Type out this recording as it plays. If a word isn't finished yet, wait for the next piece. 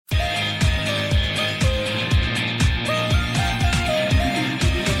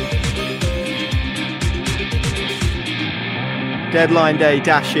Deadline day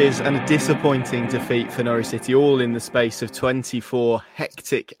dashes and a disappointing defeat for Norwich City, all in the space of 24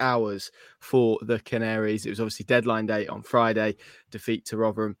 hectic hours for the Canaries. It was obviously deadline day on Friday, defeat to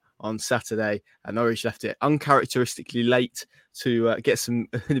Rotherham on Saturday, and Norwich left it uncharacteristically late to get some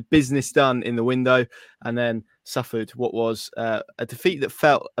business done in the window, and then suffered what was a defeat that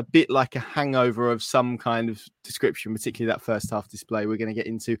felt a bit like a hangover of some kind of description, particularly that first half display. We're going to get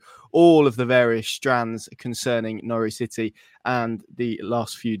into all of the various strands concerning Norwich City and the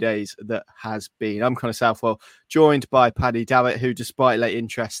last few days that has been. I'm Connor Southwell, joined by Paddy Davitt, who, despite late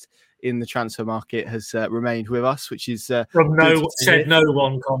interest in the transfer market, has remained with us, which is no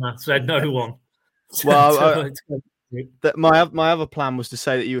one, Connor. Said no one. Well, my other plan was to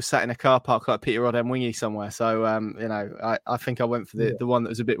say that you were sat in a car park like Peter Rodden-Wingy somewhere. So I think I went for the one that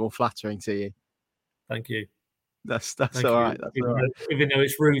was a bit more flattering to you. Thank you. That's all right. Even though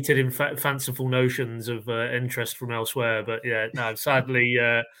it's rooted in fanciful notions of interest from elsewhere, but sadly,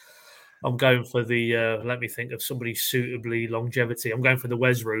 I'm going for the. Let me think of somebody suitably longevity. I'm going for the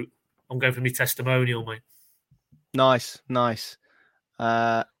Wes route. I'm going for my testimonial, mate. Nice.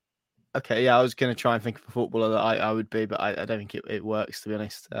 Okay, I was going to try and think of a footballer that I would be, but I don't think it works, to be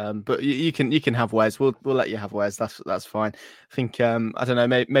honest. But you can have Wes. We'll let you have Wes. That's fine. I think I don't know.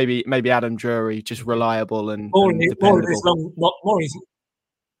 Maybe Adam Drury, just reliable and dependable.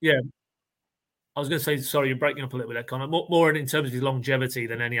 Yeah. I was going to say, sorry, you're breaking up a little bit there, Connor. More in terms of his longevity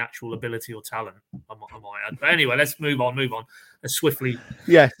than any actual ability or talent, I might add. But anyway, let's move on. Let's swiftly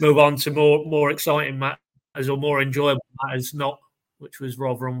move on to more exciting matters or more enjoyable matters, which was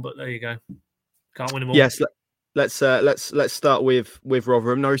Rotherham, but there you go. Can't win them all. Yes, let's start with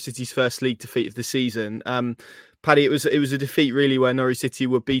Rotherham, Norwich City's first league defeat of the season. Paddy, it was a defeat really where Norwich City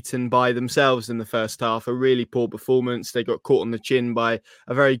were beaten by themselves in the first half. A really poor performance. They got caught on the chin by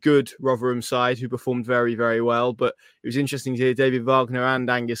a very good Rotherham side who performed very, very well. But it was interesting to hear David Wagner and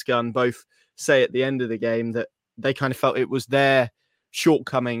Angus Gunn both say at the end of the game that they kind of felt it was their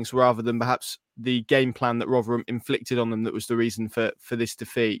shortcomings rather than perhaps the game plan that Rotherham inflicted on them that was the reason for this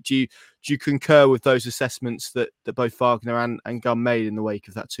defeat. Do you concur with those assessments that both Wagner and Gunn made in the wake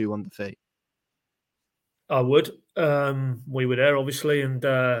of that 2-1 defeat? I would. We were there, obviously, and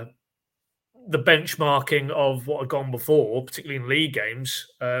the benchmarking of what had gone before, particularly in league games,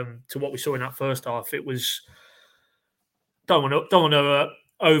 to what we saw in that first half, it was. Don't want to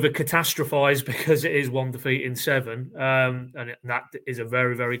over catastrophize because it is one defeat in 7, and that is a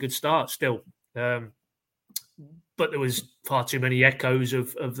very, very good start still. But there was far too many echoes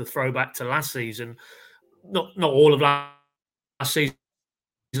of the throwback to last season. Not all of last season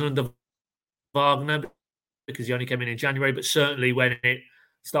under Wagner, because he only came in January, but certainly when it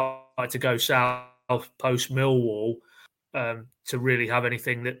started to go south post Millwall, to really have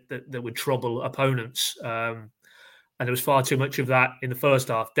anything that would trouble opponents. And there was far too much of that in the first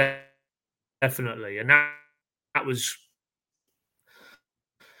half, definitely. And that was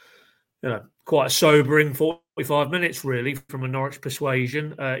quite a sobering 45 minutes, really, from a Norwich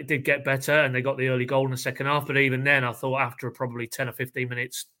persuasion. It did get better, and they got the early goal in the second half. But even then, I thought after probably 10 or 15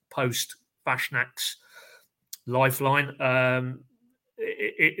 minutes post Fashnak's lifeline,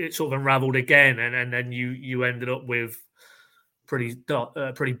 it sort of unravelled again, and then you ended up with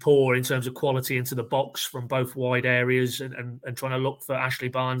pretty poor in terms of quality into the box from both wide areas, and trying to look for Ashley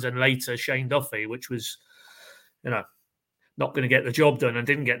Barnes and later Shane Duffy, which was, not going to get the job done, and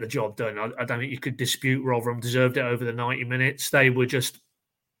didn't get the job done. I don't think you could dispute Rotherham deserved it over the 90 minutes. They were just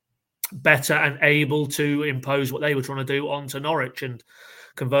better and able to impose what they were trying to do onto Norwich, and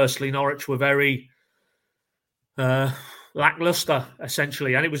conversely, Norwich were very lackluster,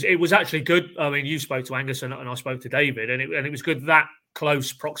 essentially. And it was actually good. I mean, you spoke to Angus and I spoke to David, and it was good that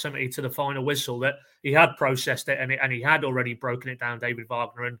close proximity to the final whistle that he had processed it and he had already broken it down, David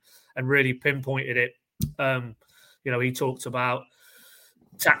Wagner, and really pinpointed it. He talked about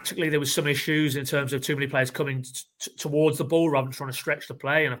tactically there was some issues in terms of too many players coming towards the ball rather than trying to stretch the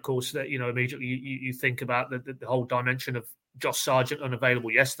play. And of course, that immediately you think about the whole dimension of Josh Sargent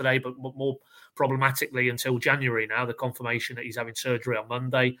unavailable yesterday, but more problematically until January now, the confirmation that he's having surgery on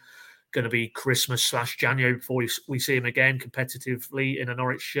Monday, going to be Christmas/January before we see him again competitively in a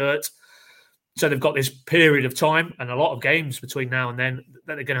Norwich shirt. So they've got this period of time and a lot of games between now and then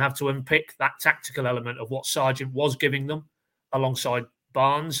that they're going to have to unpick that tactical element of what Sargent was giving them alongside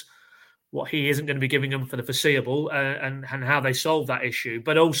Barnes, what he isn't going to be giving them for the foreseeable, and how they solve that issue.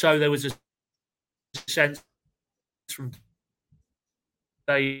 But also there was a sense from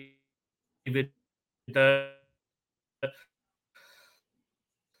David and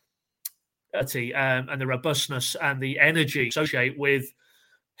the robustness and the energy associated with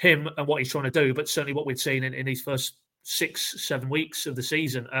him and what he's trying to do, but certainly what we've seen in these first 6-7 weeks of the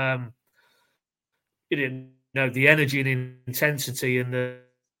season. You didn't know the energy and intensity and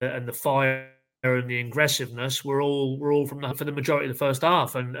the fire and the aggressiveness were all for the majority of the first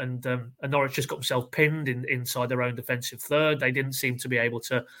half, and Norwich just got themselves pinned inside their own defensive third. They didn't seem to be able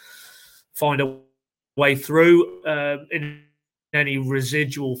to find a way through in any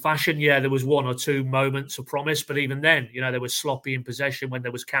residual fashion. Yeah, there was one or two moments of promise, but even then, they were sloppy in possession when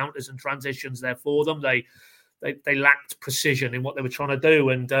there was counters and transitions there for them. They lacked precision in what they were trying to do,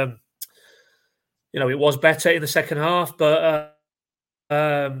 and it was better in the second half, but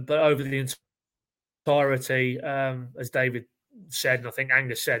over the entirety, as David said, and I think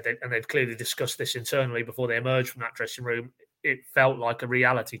Angus said, and they've clearly discussed this internally before they emerged from that dressing room, it felt like a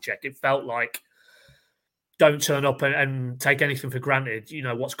reality check. It felt like, don't turn up and take anything for granted.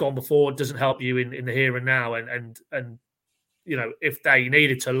 What's gone before doesn't help you in the here and now. And if they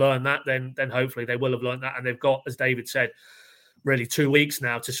needed to learn that, then hopefully they will have learned that. And they've got, as David said, really 2 weeks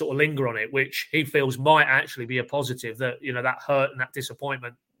now to sort of linger on it, which he feels might actually be a positive. That that hurt and that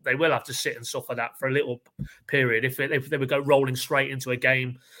disappointment, they will have to sit and suffer that for a little period. If they would go rolling straight into a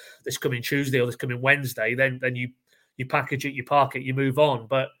game this coming Tuesday or this coming Wednesday, then you package it, you park it, you move on.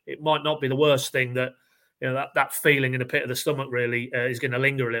 But it might not be the worst thing that that feeling in the pit of the stomach really is going to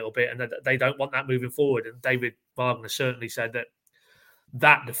linger a little bit, and that they don't want that moving forward. And David Wagner certainly said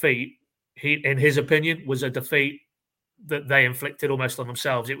that defeat, in his opinion, was a defeat that they inflicted almost on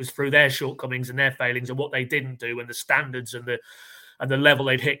themselves. It was through their shortcomings and their failings and what they didn't do, and the standards and the level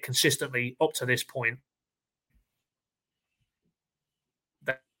they'd hit consistently up to this point.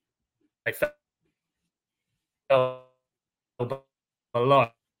 They fell below.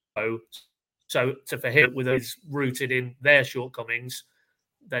 So for him, with those rooted in their shortcomings,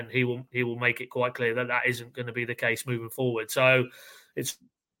 then he will make it quite clear that isn't going to be the case moving forward. So it's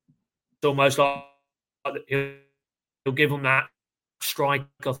almost like he'll give them that strike,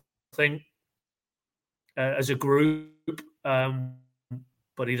 I think, as a group,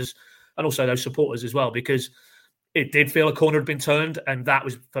 but he just, and also those supporters as well, because it did feel a corner had been turned, and that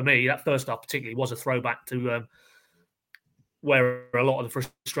was, for me, that first half particularly was a throwback to where a lot of the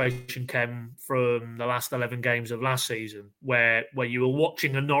frustration came from the last 11 games of last season, where you were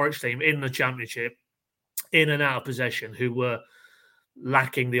watching a Norwich team in the Championship, in and out of possession, who were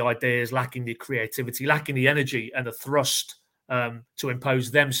lacking the ideas, lacking the creativity, lacking the energy and the thrust to impose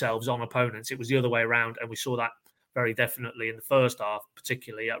themselves on opponents. It was the other way around, and we saw that very definitely in the first half,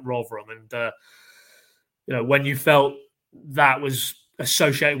 particularly at Rotherham. And when you felt that was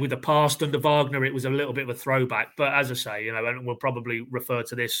associated with the past under Wagner, it was a little bit of a throwback. But as I say, and we'll probably refer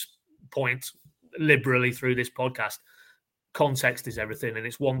to this point liberally through this podcast, context is everything, and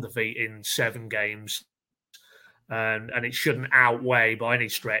it's one defeat in 7 games, and it shouldn't outweigh by any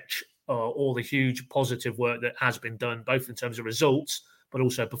stretch all the huge positive work that has been done, both in terms of results but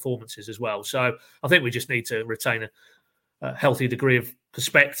also performances as well. So I think we just need to retain a healthy degree of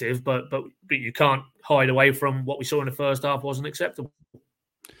perspective, but you can't hide away from what we saw in the first half wasn't acceptable.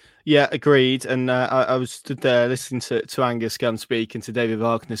 Yeah, agreed. And I was stood there listening to Angus Gunn speak and to David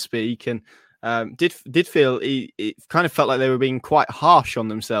Wagner speak, and did feel it kind of felt like they were being quite harsh on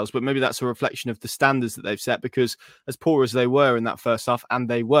themselves, but maybe that's a reflection of the standards that they've set, because as poor as they were in that first half, and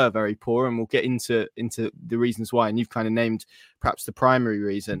they were very poor, and we'll get into the reasons why, and you've kind of named perhaps the primary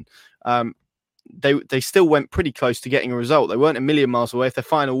reason, they still went pretty close to getting a result. They weren't a million miles away. If their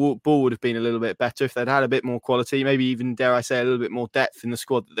final ball would have been a little bit better, if they'd had a bit more quality, maybe even, dare I say, a little bit more depth in the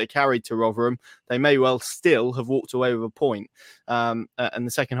squad that they carried to Rotherham, they may well still have walked away with a point. And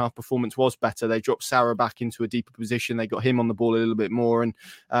the second half performance was better. They dropped Sarah back into a deeper position. They got him on the ball a little bit more.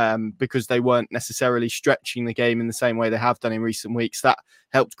 And because they weren't necessarily stretching the game in the same way they have done in recent weeks, that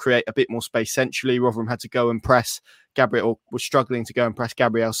helped create a bit more space centrally. Rotherham had to go and press Gabriel, was struggling to go and press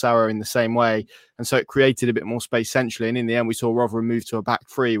Gabriel Sarah in the same way. And so it created a bit more space centrally. And in the end, we saw Rotherham move to a back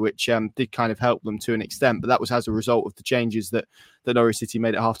three, which did kind of help them to an extent. But that was as a result of the changes that Norwich City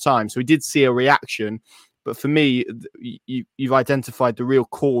made at half time. So we did see a reaction. But for me, you've identified the real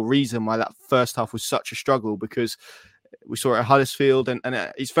core reason why that first half was such a struggle, because we saw it at Huddersfield, and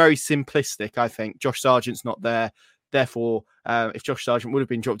it's very simplistic, I think. Josh Sargent's not there. Therefore, if Josh Sargent would have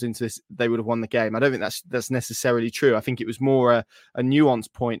been dropped into this, they would have won the game. I don't think that's necessarily true. I think it was more a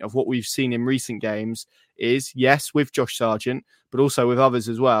nuanced point of what we've seen in recent games is, yes, with Josh Sargent, but also with others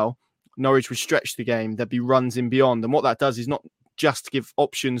as well, Norwich would stretch the game. There'd be runs in beyond. And what that does is not just give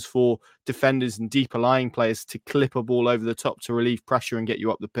options for defenders and deeper lying players to clip a ball over the top to relieve pressure and get you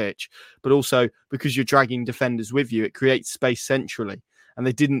up the pitch, but also because you're dragging defenders with you, it creates space centrally. And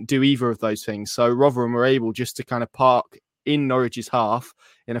they didn't do either of those things. So Rotherham were able just to kind of park in Norwich's half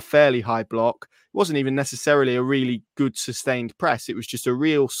in a fairly high block. It wasn't even necessarily a really good sustained press. It was just a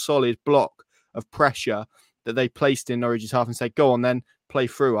real solid block of pressure that they placed in Norwich's half and said, go on then, play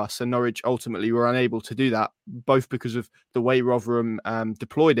through us. And Norwich ultimately were unable to do that, both because of the way Rotherham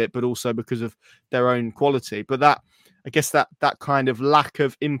deployed it, but also because of their own quality. But that, I guess that kind of lack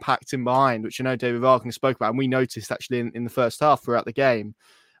of impact in behind, which I know David Wagner spoke about, and we noticed actually in the first half throughout the game.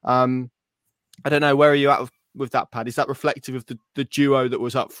 I don't know, where are you at with that, Pad? Is that reflective of the duo that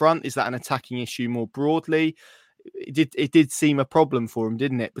was up front? Is that an attacking issue more broadly? It did seem a problem for him,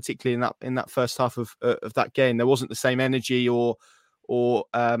 didn't it? Particularly in that first half of that game, there wasn't the same energy or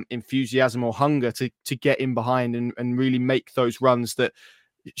enthusiasm or hunger to get in behind and really make those runs that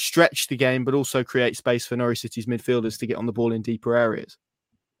stretch the game, but also create space for Norwich City's midfielders to get on the ball in deeper areas.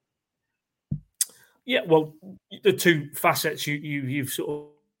 Yeah, well, the two facets you've sort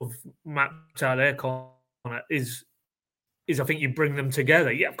of mapped out there, Connor, is I think you bring them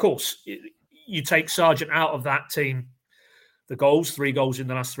together. Yeah, of course, you take Sargent out of that team. The goals, 3 goals in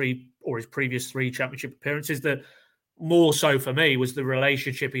the last 3 or his previous 3 championship appearances. The more so for me was the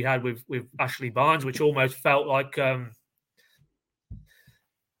relationship he had with Ashley Barnes, which almost felt like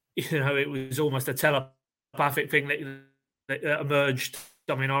it was almost a telepathic thing that emerged.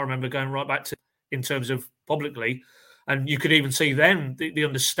 I mean, I remember going right back to in terms of publicly, and you could even see then the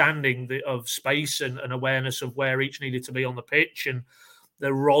understanding of space and awareness of where each needed to be on the pitch and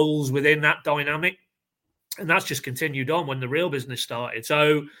the roles within that dynamic. And that's just continued on when the real business started.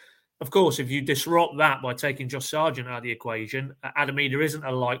 So, of course, if you disrupt that by taking Josh Sargent out of the equation, Adam Eder isn't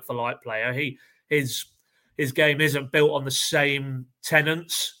a like-for-like player. His game isn't built on the same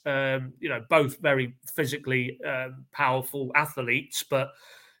tenets. Both very physically powerful athletes, but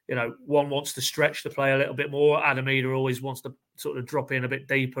one wants to stretch the play a little bit more. Adam Eder always wants to sort of drop in a bit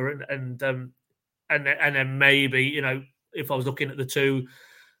deeper, and then maybe if I was looking at the two,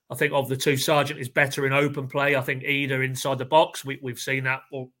 I think of the two, Sargent is better in open play. I think Eder inside the box. We've seen that,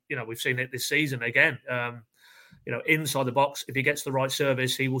 or we've seen it this season again. Inside the box, if he gets the right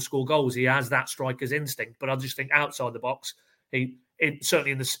service, he will score goals. He has that striker's instinct. But I just think outside the box,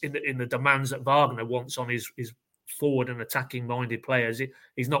 certainly in the demands that Wagner wants on his forward and attacking minded players,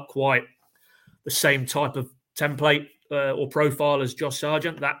 he's not quite the same type of template or profile as Josh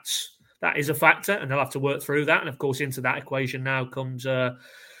Sargent. That is a factor, and they'll have to work through that. And of course, into that equation now comes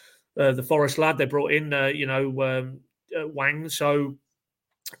the Forest lad they brought in, Wang. So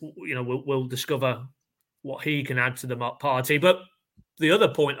we'll discover what he can add to the party. But the other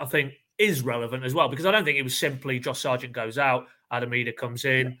point I think is relevant as well, because I don't think it was simply Josh Sargent goes out, Adam Eder comes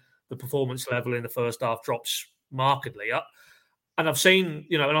in, the performance level in the first half drops markedly up. And I've seen,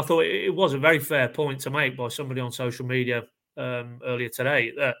 and I thought it was a very fair point to make by somebody on social media earlier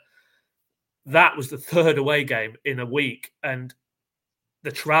today, that was the 3rd away game in a week, and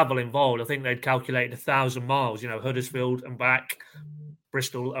the travel involved, I think they'd calculated 1,000 miles, Huddersfield and back,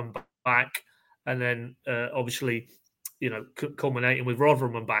 Bristol and back, and then obviously, culminating with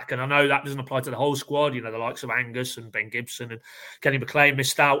Rotherham and back. And I know that doesn't apply to the whole squad, the likes of Angus and Ben Gibson and Kenny McLean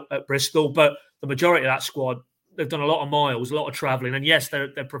missed out at Bristol, but the majority of that squad, they've done a lot of miles, a lot of travelling. And yes, they're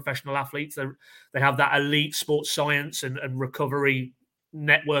professional athletes. They have that elite sports science and recovery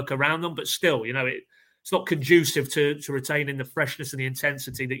network around them, but still, it's not conducive to retaining the freshness and the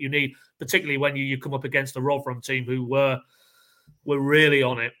intensity that you need, particularly when you come up against a Rotherham team who were really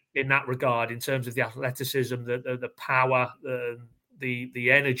on it in that regard, in terms of the athleticism, the power,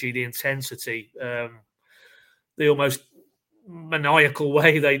 the energy, the intensity, the almost maniacal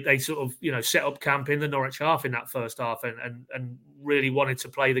way they sort of set up camp in the Norwich half in that first half and really wanted to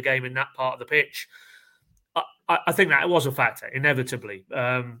play the game in that part of the pitch. I think that was a factor, inevitably.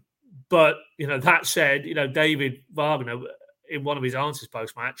 But, that said, David Wagner, in one of his answers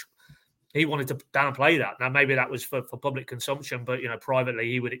post-match, he wanted to downplay that. Now, maybe that was for public consumption, but, privately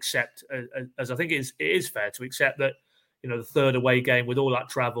he would accept, as I think it is fair to accept that, the 3rd away game with all that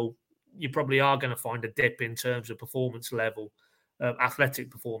travel, you probably are going to find a dip in terms of performance level, athletic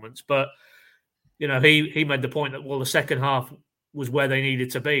performance. But, he made the point that, the second half was where they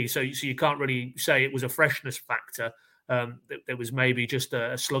needed to be. So you can't really say it was a freshness factor. There was maybe just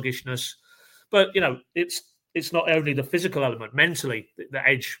a sluggishness. But, it's not only the physical element. Mentally, the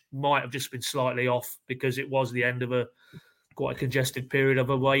edge might have just been slightly off because it was the end of quite a congested period of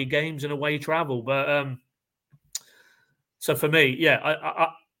away games and away travel. But so for me,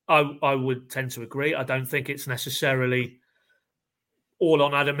 I would tend to agree. I don't think it's necessarily all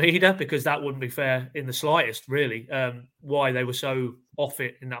on Adam Eder, because that wouldn't be fair in the slightest, really. Why they were so off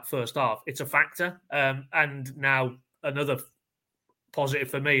it in that first half. It's a factor. And now another positive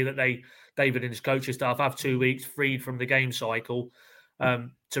for me that David and his coaching staff have 2 weeks freed from the game cycle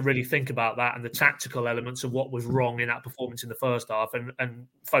to really think about that and the tactical elements of what was wrong in that performance in the first half, and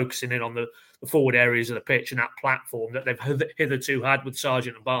focusing in on the forward areas of the pitch and that platform that they've hitherto had with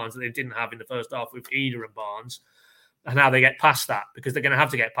Sargent and Barnes that they didn't have in the first half with Eder and Barnes, and how they get past that, because they're going to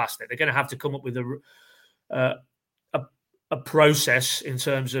have to get past it. They're going to have to come up with a process in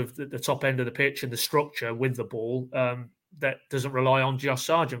terms of the top end of the pitch and the structure with the ball that doesn't rely on just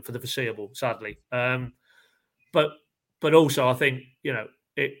Sargent for the foreseeable, sadly. But also, I think,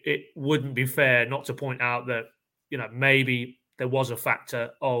 it wouldn't be fair not to point out that, maybe there was a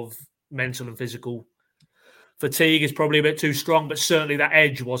factor of mental and physical fatigue is probably a bit too strong, but certainly that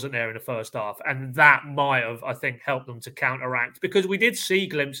edge wasn't there in the first half. And that might have, I think, helped them to counteract, because we did see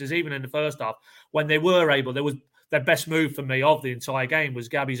glimpses even in the first half when they were able. There was their best move for me of the entire game was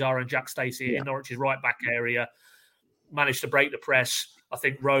Gabby Zara and Jack Stacey in Norwich's right back area, managed to break the press. I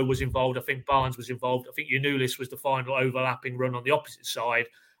think Rowe was involved. I think Barnes was involved. I think Yanulis was the final overlapping run on the opposite side.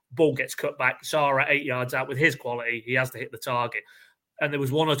 Ball gets cut back. Zara 8 yards out with his quality. He has to hit the target. And there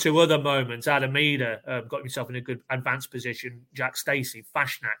was one or two other moments. Adam Eder got himself in a good advanced position. Jack Stacey,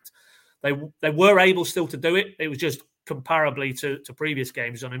 Fashnacht. They were able still to do it. It was just comparably to previous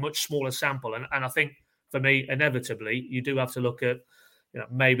games on a much smaller sample. And I think, for me, inevitably, you do have to look at,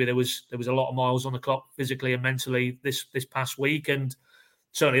 maybe there was a lot of miles on the clock physically and mentally this past week. And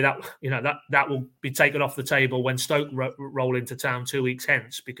certainly that will be taken off the table when Stoke roll into town 2 weeks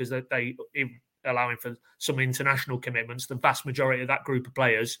hence, because they allowing for some international commitments. The vast majority of that group of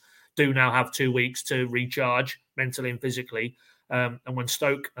players do now have 2 weeks to recharge mentally and physically. And when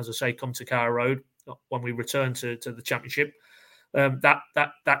Stoke, as I say, come to Carrow Road, when we return to the Championship,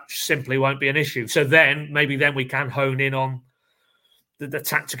 that simply won't be an issue. So maybe we can hone in on the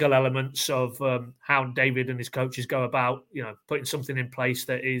tactical elements of how David and his coaches go about, putting something in place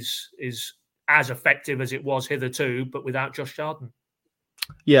that is as effective as it was hitherto, but without Josh Jarden.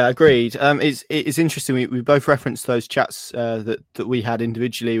 Yeah, agreed. It's interesting. We both referenced those chats that we had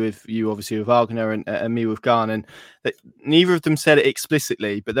individually with you, obviously with Wagner, and me with Garn, and that neither of them said it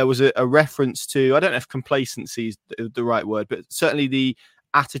explicitly, but there was a reference to, I don't know if complacency is the right word, but certainly the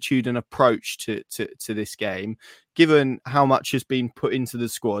attitude and approach to this game, given how much has been put into the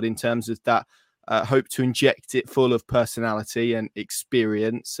squad in terms of that hope to inject it full of personality and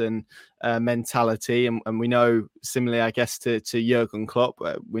experience and mentality. And we know, similarly, I guess, to Jurgen Klopp,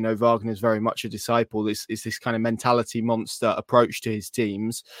 we know Wagner is very much a disciple. Is this kind of mentality monster approach to his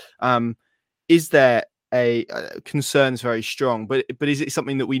teams. Is there a concerns very strong, but is it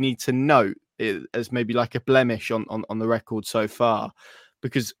something that we need to note as maybe like a blemish on the record so far?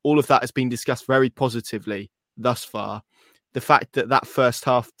 Because all of that has been discussed very positively thus far. The fact that first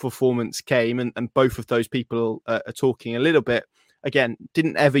half performance came, and both of those people are talking a little bit, again,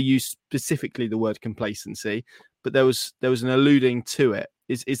 didn't ever use specifically the word complacency, but there was an alluding to it.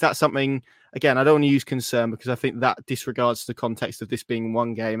 Is that something, again, I don't want to use concern, because I think that disregards the context of this being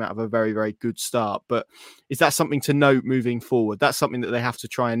one game out of a very, very good start. But is that something to note moving forward? That's something that they have to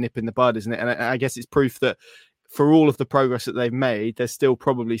try and nip in the bud, isn't it? And I guess it's proof that for all of the progress that they've made, there's still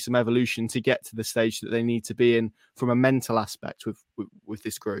probably some evolution to get to the stage that they need to be in from a mental aspect with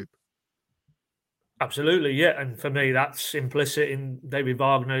this group. Absolutely, yeah. And for me, that's implicit in David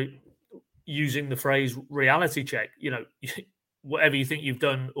Wagner using the phrase reality check. Whatever you think you've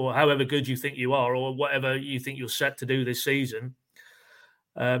done, or however good you think you are, or whatever you think you're set to do this season,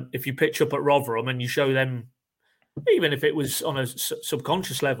 if you pitch up at Rotherham and you show them, even if it was on a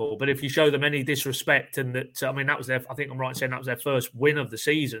subconscious level, but if you show them any disrespect, and that, that was I think I'm right in saying that was their first win of the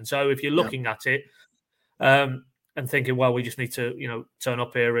season. So if you're looking at it and thinking, well, we just need to, turn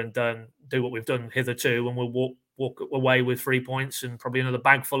up here and do what we've done hitherto, and we'll walk away with 3 points and probably another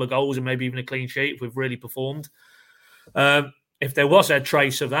bag full of goals and maybe even a clean sheet if we've really performed. If there was a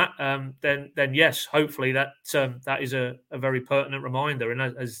trace of that, then yes, hopefully that is a very pertinent reminder. And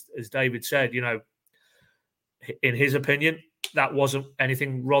as David said, in his opinion, that wasn't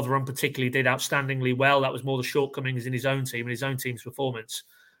anything Rotherham particularly did outstandingly well. That was more the shortcomings in his own team and his own team's performance.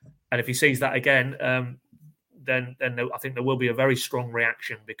 And if he sees that again, then I think there will be a very strong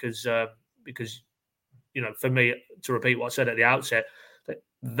reaction, because for me, to repeat what I said at the outset,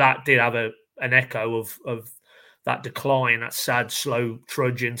 that did have an echo of that decline, that sad, slow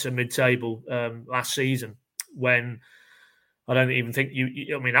trudge into mid-table last season, when I don't even think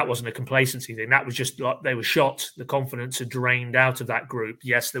that wasn't a complacency thing. That was just like they were shot. The confidence had drained out of that group.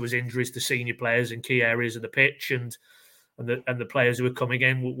 Yes, there was injuries to senior players in key areas of the pitch, and the players who were coming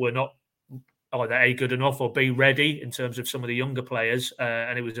in were not either A, good enough, or B, ready in terms of some of the younger players.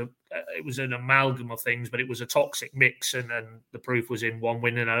 And it was an amalgam of things, but it was a toxic mix, and the proof was in one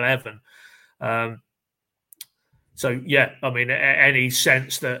win in 11. So yeah, I mean, any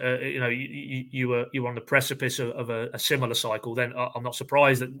sense that you were on the precipice of a similar cycle, then I'm not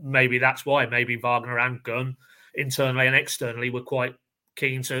surprised that maybe that's why maybe Wagner and Gunn, internally and externally, were quite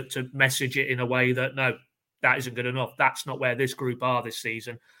keen to message it in a way that no, that isn't good enough. That's not where this group are this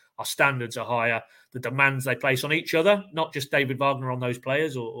season. Our standards are higher. The demands they place on each other, not just David Wagner on those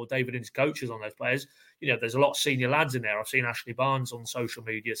players or David and his coaches on those players. There's a lot of senior lads in there. I've seen Ashley Barnes on social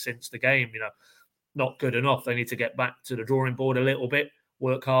media since the game. Not good enough. They need to get back to the drawing board a little bit,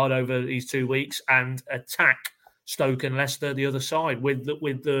 work hard over these 2 weeks, and attack Stoke and Leicester the other side with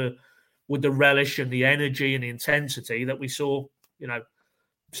the relish and the energy and the intensity that we saw.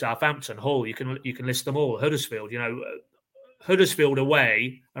 Southampton, Hull. You can list them all. Huddersfield. Huddersfield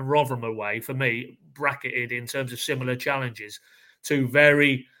away and Rotherham away, for me, bracketed in terms of similar challenges. Two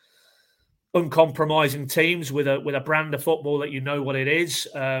very uncompromising teams with a brand of football that you know what it is.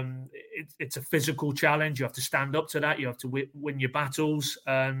 It's a physical challenge. You have to stand up to that. You have to win your battles,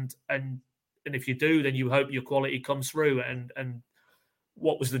 and if you do, then you hope your quality comes through. And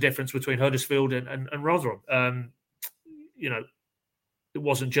what was the difference between Huddersfield and Rotherham? It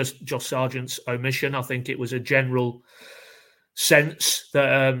wasn't just Josh Sargent's omission. I think it was a general sense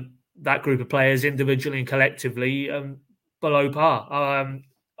that that group of players, individually and collectively, below par.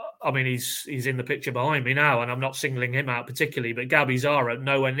 I mean, he's in the picture behind me now, and I'm not singling him out particularly, but Gabby Zara,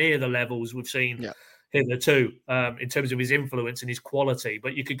 nowhere near the levels we've seen hitherto in terms of his influence and his quality.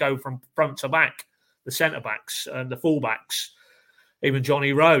 But you could go from front to back, the centre-backs and the full-backs, even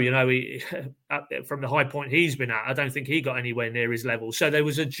Johnny Rowe, from the high point he's been at, I don't think he got anywhere near his level. So there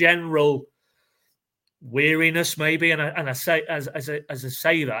was a general weariness, maybe, and I say as I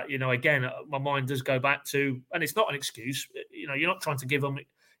say that, again, my mind does go back to, and it's not an excuse. You're not trying to give them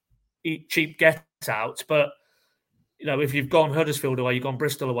cheap get-outs, but if you've gone Huddersfield away, you've gone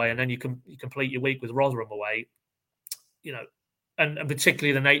Bristol away, and then you complete your week with Rotherham away, and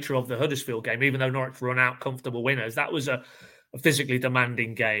particularly the nature of the Huddersfield game, even though Norwich run out comfortable winners, that was a physically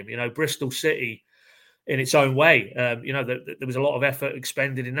demanding game. Bristol City, in its own way, there was a lot of effort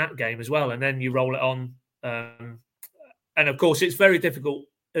expended in that game as well, and then you roll it on, and of course it's very difficult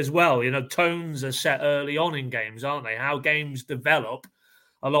as well. Tones are set early on in games, aren't they? How games develop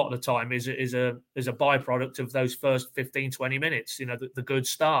a lot of the time is a byproduct of those first 15, 20 minutes, the good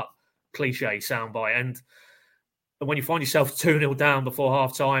start, cliche soundbite. And when you find yourself 2-0 down before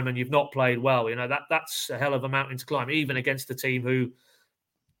half time and you've not played well, that's a hell of a mountain to climb, even against a team who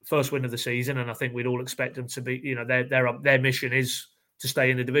first win of the season. And I think we'd all expect them to be, their mission is to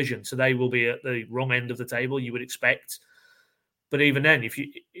stay in the division. So they will be at the wrong end of the table, you would expect. But even then, if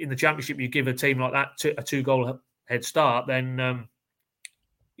you in the Championship, you give a team like that a 2-goal head start, then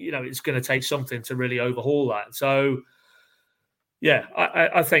it's going to take something to really overhaul that. So, yeah,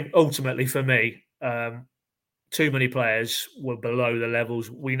 I think ultimately for me, too many players were below the levels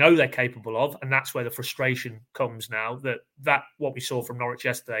we know they're capable of, and that's where the frustration comes now. That what we saw from Norwich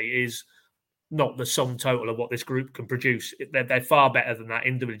yesterday is not the sum total of what this group can produce. They're far better than that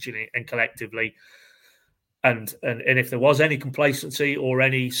individually and collectively. And if there was any complacency or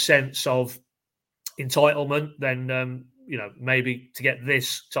any sense of entitlement, then maybe to get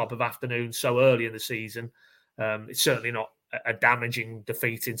this type of afternoon so early in the season, it's certainly not a damaging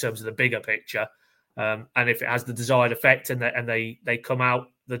defeat in terms of the bigger picture. And if it has the desired effect and they come out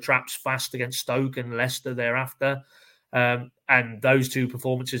the traps fast against Stoke and Leicester thereafter, and those two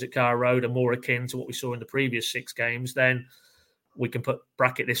performances at Carrow Road are more akin to what we saw in the previous 6 games, then we can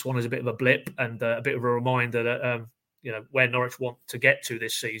bracket this one as a bit of a blip and a bit of a reminder that where Norwich want to get to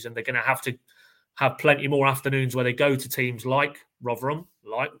this season, they're going to have plenty more afternoons where they go to teams like Rotherham,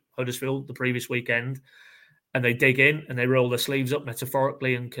 like Huddersfield the previous weekend, and they dig in and they roll their sleeves up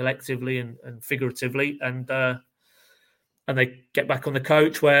metaphorically and collectively and figuratively, and they get back on the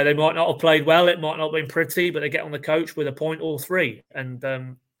coach where they might not have played well, it might not have been pretty, but they get on the coach with a point or 3, and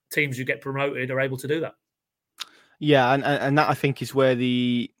teams who get promoted are able to do that. Yeah, and that I think is where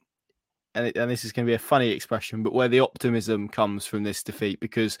and this is going to be a funny expression, but where the optimism comes from this defeat,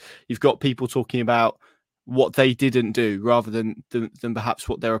 because you've got people talking about what they didn't do rather than perhaps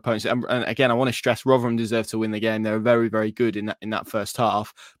what their opponents. And again, I want to stress Rotherham deserve to win the game. They're very, very good in that first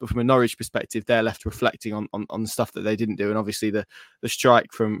half. But from a Norwich perspective, they're left reflecting on the stuff that they didn't do. And obviously the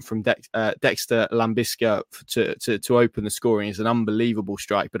strike from Dexter Lambisca to open the scoring is an unbelievable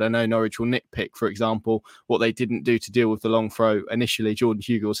strike. But I know Norwich will nitpick, for example, what they didn't do to deal with the long throw initially. Jordan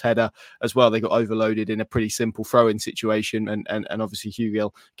Hugill header as well. They got overloaded in a pretty simple throw-in situation, and obviously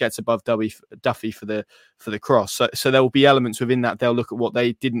Hugill gets above Duffy for the cross. So there will be elements within that. They'll look at what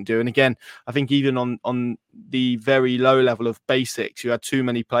they didn't do. And again, I think even on the very low level of basics, you had too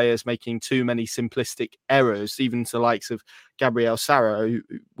many players making too many simplistic errors, even to the likes of Gabriel Sara, who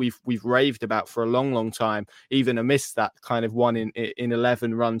we've raved about for a long time, even amidst that kind of 1 in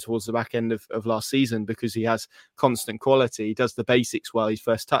 11 run towards the back end of last season, because he has constant quality. He does the basics well. His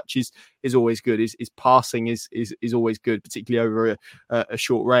first touch is always good. His passing is always good, particularly over a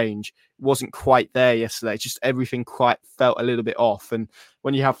short range. Wasn't quite there yesterday. Just everything quite felt a little bit off. And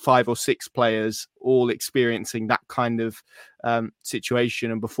when you have 5 or 6 players all experiencing that kind of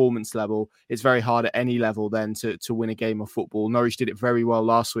situation and performance level, it's very hard at any level then to win a game of football. Norwich did it very well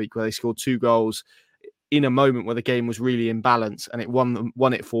last week, where they scored 2 goals in a moment where the game was really in balance, and it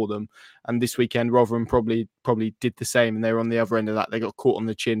won it for them. And this weekend, Rotherham probably did the same, and they were on the other end of that. They got caught on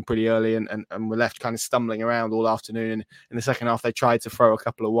the chin pretty early and were left kind of stumbling around all afternoon. And in the second half, they tried to throw a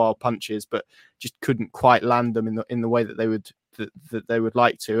couple of wild punches, but just couldn't quite land them in the way that they would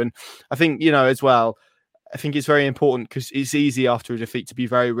like to. And I think, as well, I think it's very important, because it's easy after a defeat to be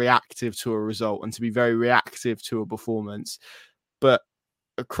very reactive to a result and to be very reactive to a performance. But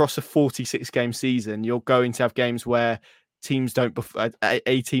across a 46-game season, you're going to have games where teams don't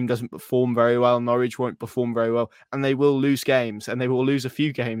a team doesn't perform very well. Norwich won't perform very well, and they will lose games, and they will lose a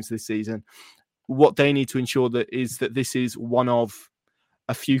few games this season. What they need to ensure that this is one of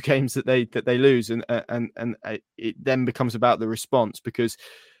a few games that they lose, and it then becomes about the response, because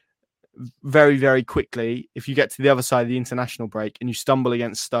very, very quickly, if you get to the other side of the international break and you stumble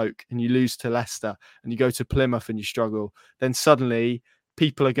against Stoke and you lose to Leicester and you go to Plymouth and you struggle, then suddenly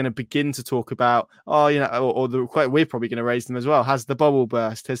people are going to begin to talk about, we're probably going to raise them as well. Has the bubble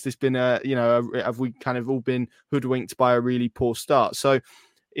burst? Has this been have we kind of all been hoodwinked by a really poor start? So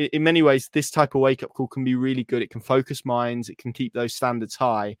in many ways, this type of wake-up call can be really good. It can focus minds. It can keep those standards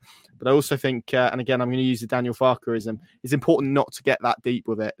high. But I also think, and again, I'm going to use the Daniel Farkerism, it's important not to get that deep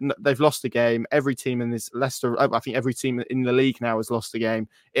with it. They've lost a game. Every team in this Leicester, I think every team in the league now has lost a game.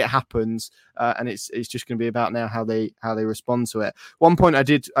 It happens, and it's just going to be about now how they respond to it. One point I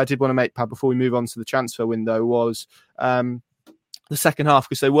did want to make, Pat, before we move on to the transfer window, was the second half,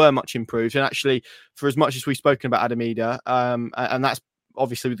 because they were much improved. And actually, for as much as we've spoken about Adamida, and that's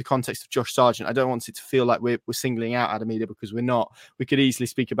obviously with the context of Josh Sargent, I don't want it to feel like we're singling out Adamida, because we're not. We could easily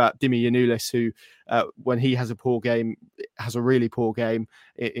speak about Dimi Yanulis, who, when he has a poor game, has a really poor game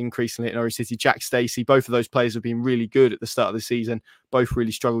increasingly at Norwich City. Jack Stacey, both of those players have been really good at the start of the season. Both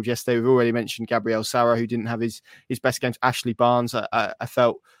really struggled yesterday. We've already mentioned Gabriel Sara, who didn't have his best games. Ashley Barnes, I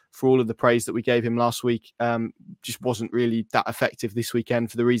felt, for all of the praise that we gave him last week, just wasn't really that effective this weekend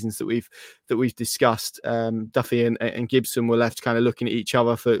for the reasons that we've discussed. Duffy and Gibson were left kind of looking at each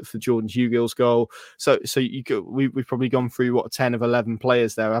other for Jordan Hugill's goal. So we've probably gone through 10 of 11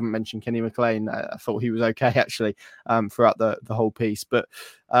 players there. I haven't mentioned Kenny McLean. I thought he was okay actually throughout the whole piece, but.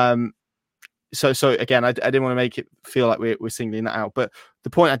 So again, I didn't want to make it feel like we're singling that out. But the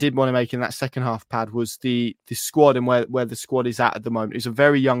point I did want to make in that second half, Pad, was the squad and where the squad is at the moment. It's a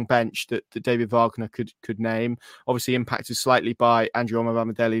very young bench that David Wagner could name. Obviously impacted slightly by Andrew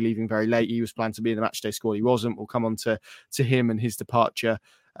Omobamidele leaving very late. He was planned to be in the matchday squad. He wasn't. We'll come on to him and his departure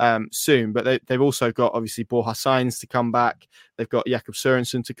soon. But they've also got obviously Borja Sainz to come back. They've got Jakob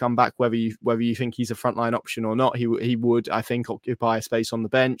Sørensen to come back. Whether you think he's a frontline option or not, he would, I think, occupy a space on the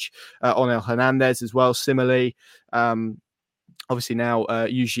bench. Onel Hernandez as well, similarly. Obviously now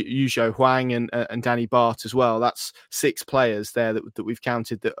Yuzhou Huang and Danny Bart as well. That's 6 players there that we've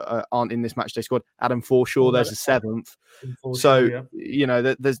counted that aren't in this matchday squad. Adam Forshaw, there's a 7th. So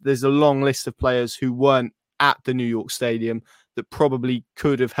yeah. There's a long list of players who weren't at the New York Stadium that probably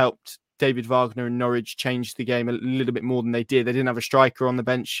could have helped David Wagner and Norwich change the game a little bit more than they did. They didn't have a striker on the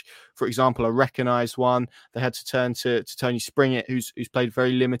bench, for example, a recognised one. They had to turn to Tony Springett, who's played a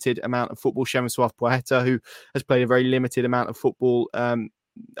very limited amount of football. Shemiswath Poeta, who has played a very limited amount of football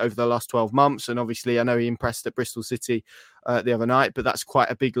over the last 12 months. And obviously, I know he impressed at Bristol City the other night, but that's quite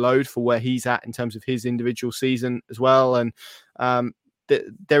a big load for where he's at in terms of his individual season as well. And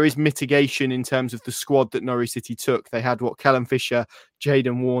there is mitigation in terms of the squad that Norwich City took. They had Callum Fisher,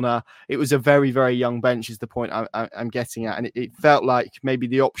 Jayden Warner. It was a very, very young bench is the point I'm getting at. And it felt like maybe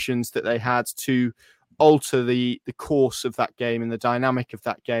the options that they had to alter the course of that game and the dynamic of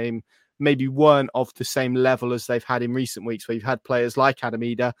that game maybe weren't of the same level as they've had in recent weeks, where you've had players like Adam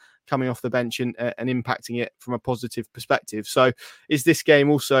Eder coming off the bench and impacting it from a positive perspective. So is this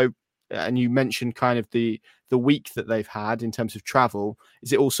game also, and you mentioned kind of the week that they've had in terms of travel,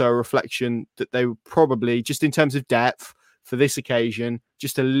 is it also a reflection that they were probably, just in terms of depth for this occasion,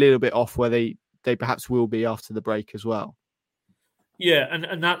 just a little bit off where they perhaps will be after the break as well? Yeah,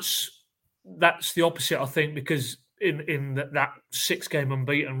 and that's the opposite, I think, because in that 6-game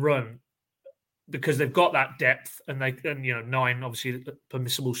unbeaten run, because they've got that depth and 9 obviously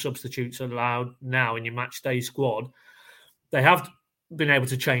permissible substitutes allowed now in your match day squad, they have been able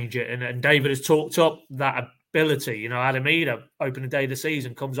to change it. And David has talked up that ability. Adam Eder, opening day of the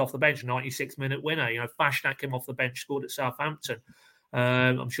season, comes off the bench, 96-minute winner. Fashnak came off the bench, scored at Southampton.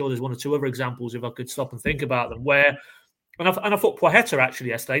 I'm sure there's one or two other examples, if I could stop and think about them, where... And I thought Poeta actually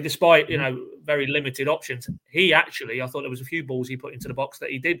yesterday, despite very limited options, I thought there was a few balls he put into the box that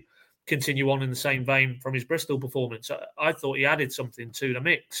he did continue on in the same vein from his Bristol performance. I thought he added something to the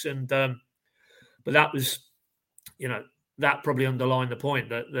mix, and but that was, that probably underlined the point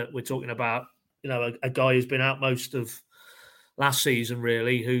that we're talking about. A guy who's been out most of last season,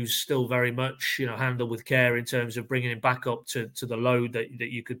 really, who's still very much handled with care in terms of bringing him back up to the load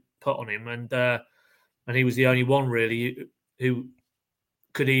that you could put on him, and he was the only one really who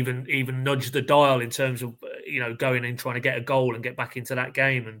could even nudge the dial in terms of going in, trying to get a goal and get back into that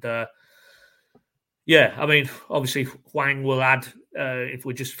game. And obviously Hwang will add, if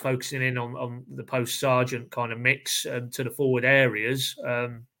we're just focusing in on the post-Sargent kind of mix to the forward areas.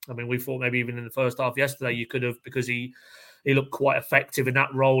 We thought maybe even in the first half yesterday you could have, because he looked quite effective in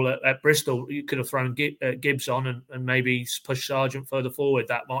that role at Bristol, you could have thrown Gibbs on and maybe pushed Sargent further forward.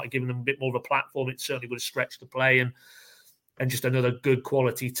 That might have given them a bit more of a platform. It certainly would have stretched the play and just another good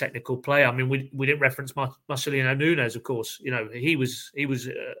quality technical player. We didn't reference Marcelino Nunes, of course. He was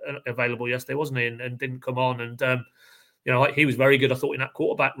available yesterday, wasn't he? And didn't come on. And he was very good, I thought, in that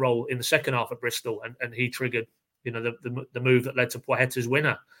quarterback role in the second half at Bristol, and he triggered the move that led to Poeta's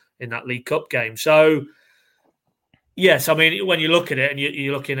winner in that League Cup game. So yes, when you look at it and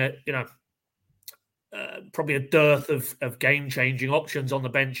you're looking at probably a dearth of game-changing options on the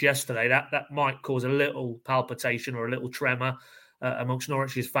bench yesterday, that might cause a little palpitation or a little tremor amongst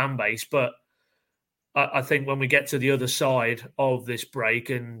Norwich's fan base. But I think when we get to the other side of this break,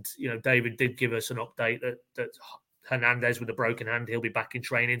 and David did give us an update that Hernandez with a broken hand, he'll be back in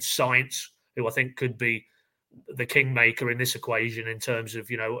training. Science, who I think could be the kingmaker in this equation in terms of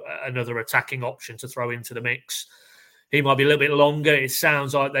another attacking option to throw into the mix, he might be a little bit longer. It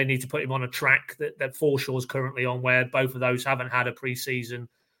sounds like they need to put him on a track that Forshaw's currently on, where both of those haven't had a pre-season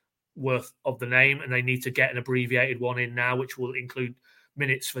worth of the name, and they need to get an abbreviated one in now, which will include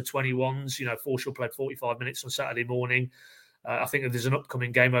minutes for 21s. Forshaw played 45 minutes on Saturday morning. I think if there's an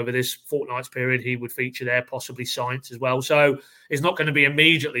upcoming game over this fortnight's period, he would feature there, possibly Science as well. So it's not going to be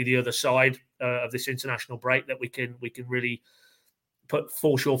immediately the other side of this international break that we can really put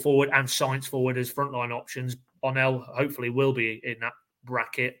Forshaw forward and Science forward as frontline options. Onel hopefully will be in that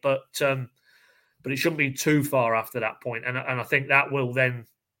bracket, but it shouldn't be too far after that point. And I think that will then,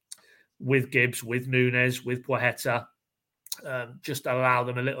 with Gibbs, with Nunes, with Poeta, just allow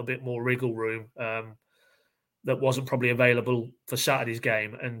them a little bit more wriggle room that wasn't probably available for Saturday's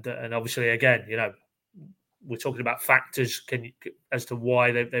game. And obviously, again, we're talking about factors as to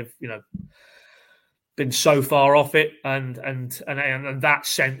why they've been so far off it, and that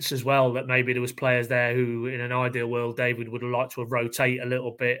sense as well that maybe there was players there who, in an ideal world, David would have liked to have rotate a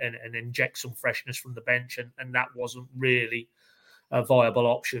little bit and inject some freshness from the bench, and that wasn't really a viable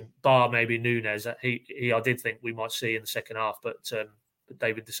option, bar maybe Nunes. I did think we might see in the second half, but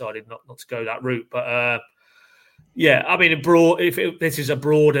David decided not to go that route. But if this is a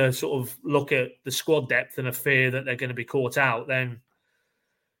broader sort of look at the squad depth and a fear that they're going to be caught out, then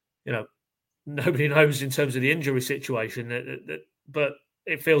nobody knows in terms of the injury situation. But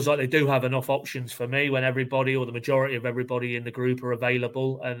it feels like they do have enough options for me when everybody, or the majority of everybody in the group, are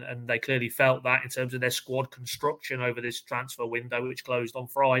available, and they clearly felt that in terms of their squad construction over this transfer window, which closed on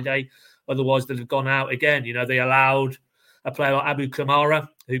Friday. Otherwise, they'd have gone out again. They allowed a player like Abu Kamara,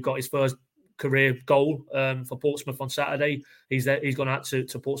 who got his first career goal for Portsmouth on Saturday. He's gone out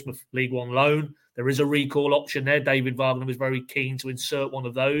to Portsmouth League One loan. There is a recall option there. David Wagner was very keen to insert one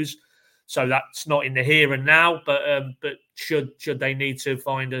of those. So that's not in the here and now, but should they need to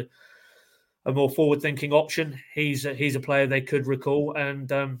find a more forward-thinking option, he's a player they could recall. And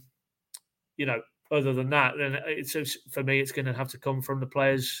other than that, then for me, it's going to have to come from the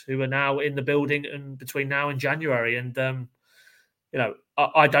players who are now in the building and between now and January. And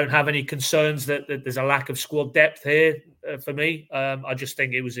I don't have any concerns that there's a lack of squad depth here for me. I just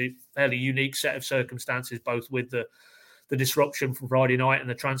think it was a fairly unique set of circumstances, both with the disruption from Friday night and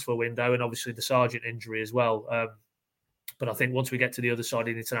the transfer window, and obviously the Sargent injury as well. But I think once we get to the other side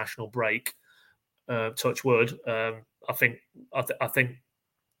of the international break, touch wood, I think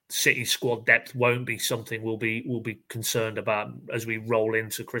City squad depth won't be something we'll be concerned about as we roll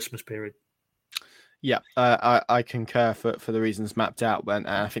into Christmas period. Yeah, I concur for the reasons mapped out, and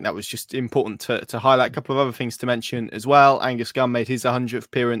I think that was just important to highlight. A couple of other things to mention as well. Angus Gunn made his 100th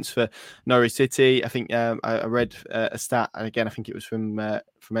appearance for Norwich City. I think I read a stat, and again, I think it was from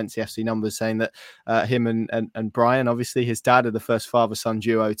NCFC Numbers, saying that him and Brian, obviously his dad, are the first father-son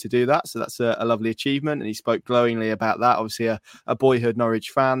duo to do that. So that's a lovely achievement, and he spoke glowingly about that. Obviously a boyhood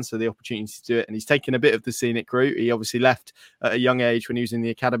Norwich fan, so the opportunity to do it. And he's taken a bit of the scenic route. He obviously left at a young age when he was in the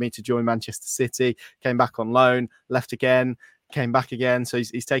academy to join Manchester City, came back on loan, left again, came back again. So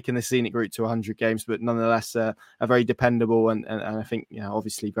he's taken the scenic route to 100 games, but nonetheless a very dependable and I think,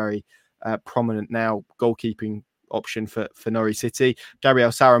 obviously very prominent now goalkeeping option for Norwich City.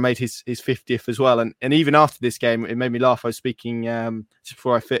 Gabriel Sara made his 50th as well, and even after this game, it made me laugh. I was speaking just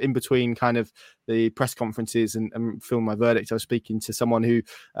before I fit in between kind of the press conferences and film my verdict. I was speaking to someone who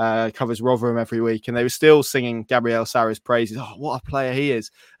covers Rotherham every week, and they were still singing Gabriel Sara's praises. Oh, what a player he is!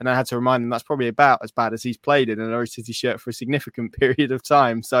 And I had to remind them that's probably about as bad as he's played in a Norwich City shirt for a significant period of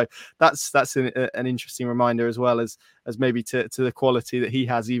time. So that's an interesting reminder, as well as maybe to the quality that he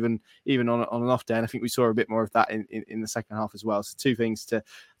has even on an off day. And I think we saw a bit more of that in the second half as well. So two things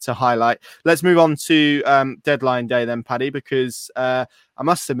to highlight. Let's move on to deadline day then, Paddy, because I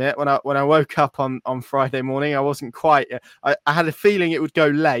must admit, when I woke up on Friday morning, I wasn't quite. I had a feeling it would go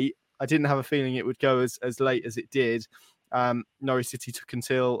late. I didn't have a feeling it would go as late as it did. Norwich City took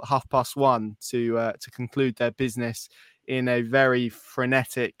until 1:30 to conclude their business in a very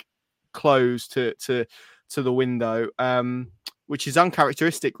frenetic close to the window, which is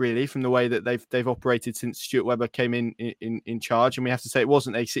uncharacteristic really from the way that they've operated since Stuart Webber came in charge. And we have to say it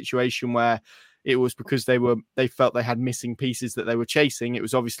wasn't a situation where it was because they felt they had missing pieces that they were chasing. It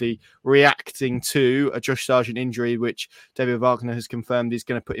was obviously reacting to a Josh Sargent injury, which David Wagner has confirmed is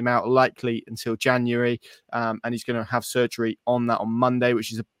going to put him out likely until January, and he's going to have surgery on that on Monday,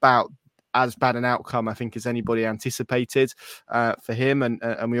 which is about as bad an outcome, I think, as anybody anticipated for him. And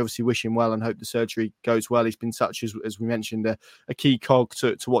we obviously wish him well and hope the surgery goes well. He's been such, as we mentioned, a key cog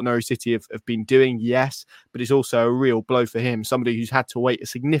to what Norwich City have been doing, yes, but it's also a real blow for him, somebody who's had to wait a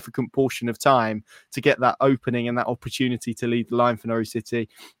significant portion of time to get that opening and that opportunity to lead the line for Norwich City.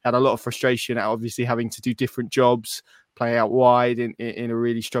 Had a lot of frustration at obviously having to do different jobs, play out wide in a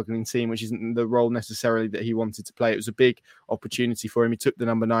really struggling team, which isn't the role necessarily that he wanted to play. It was a big opportunity for him. He took the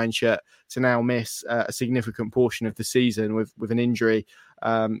number 9 shirt. To now miss a significant portion of the season with an injury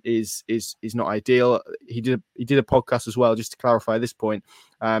is not ideal. He did a podcast as well, just to clarify this point,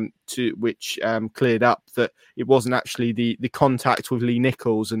 to which cleared up that it wasn't actually the contact with Lee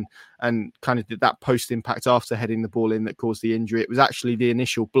Nichols and kind of did that post impact after heading the ball in that caused the injury. It was actually the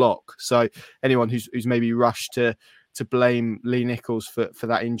initial block. So anyone who's maybe rushed to blame Lee Nichols for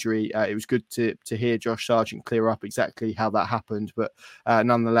that injury, it was good to hear Josh Sargent clear up exactly how that happened, but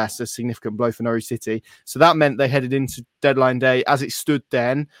nonetheless a significant blow for Norwich City. So that meant they headed into deadline day as it stood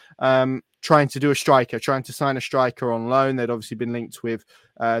then, trying to sign a striker on loan. They'd obviously been linked with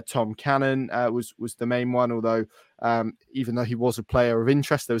Tom Cannon, was the main one, although even though he was a player of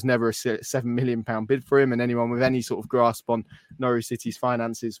interest, there was never a £7 million bid for him, and anyone with any sort of grasp on Norwich City's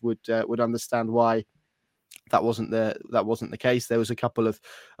finances would understand why that wasn't the case. There was a couple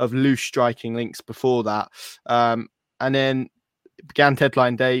of loose striking links before that, and then it began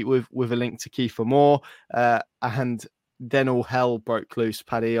deadline day with a link to Kiefer Moore, and then all hell broke loose,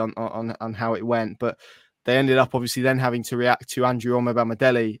 Paddy, on how it went. But they ended up obviously then having to react to Andrew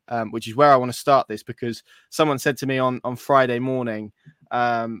Omobamidele, which is where I want to start this, because someone said to me on Friday morning,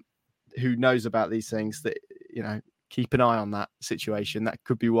 who knows about these things, that keep an eye on that situation. That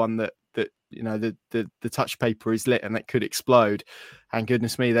could be one that the touch paper is lit and that could explode. And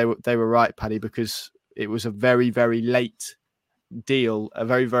goodness me, they were right, Paddy, because it was a very, very late deal, a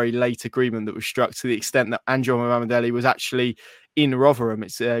very, very late agreement that was struck, to the extent that Andrew Omobamidele was actually in Rotherham.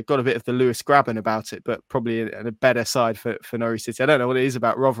 It's got a bit of the Lewis Grabban about it, but probably a better side for Norwich City. I don't know what it is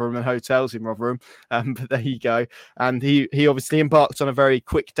about Rotherham and hotels in Rotherham, but there you go. And he obviously embarked on a very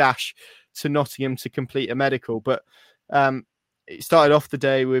quick dash to Nottingham to complete a medical, but it started off the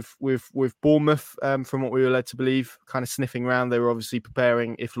day with Bournemouth, from what we were led to believe, kind of sniffing around. They were obviously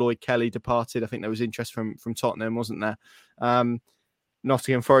preparing if Lloyd Kelly departed. I think there was interest from Tottenham, wasn't there?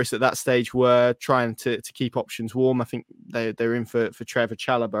 Nottingham Forest at that stage were trying to keep options warm. I think they're in for Trevor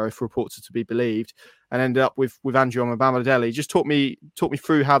Chalobah, if reports are to be believed, and ended up with Andrew Omobamidele. Just talk me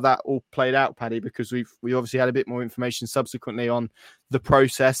through how that all played out, Paddy, because we obviously had a bit more information subsequently on the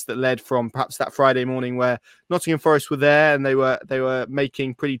process that led from perhaps that Friday morning where Nottingham Forest were there and they were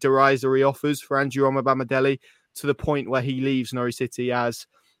making pretty derisory offers for Andrew Omobamidele, to the point where he leaves Norwich City as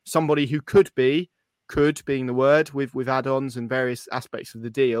somebody who could being the word, with add-ons and various aspects of the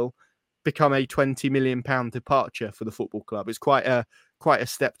deal, become a £20 million departure for the football club. It's quite a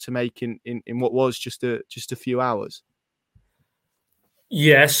step to make in what was just a few hours.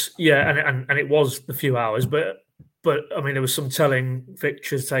 Yes, yeah, and it was a few hours, but I mean, there was some telling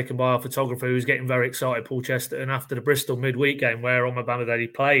pictures taken by our photographer who was getting very excited, Paul Chesterton, after the Bristol midweek game where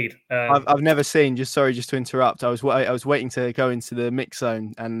Omobamidele played. I've never seen. Just to interrupt. I was waiting to go into the mix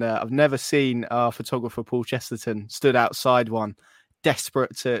zone, and I've never seen our photographer Paul Chesterton stood outside one,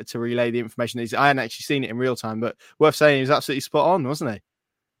 desperate to relay the information. I hadn't actually seen it in real time, but worth saying, he was absolutely spot on, wasn't he?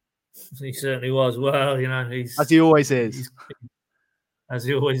 He certainly was. Well, he's as he always is. As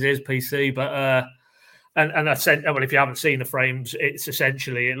he always is, PC. But and I said, well, if you haven't seen the frames, it's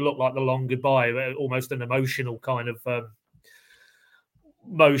essentially, it looked like the long goodbye, almost an emotional kind of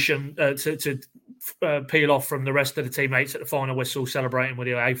motion to peel off from the rest of the teammates at the final whistle, celebrating with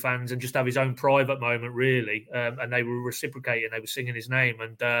the away fans, and just have his own private moment, really. And they were reciprocating; they were singing his name,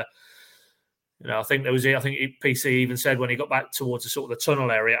 and I think PC even said when he got back towards the sort of the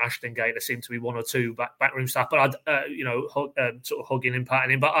tunnel area at Ashton Gate, there seemed to be one or two backroom staff, but sort of hugging him,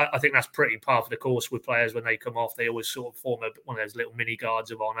 patting him. But I think that's pretty par for the course with players when they come off. They always sort of form one of those little mini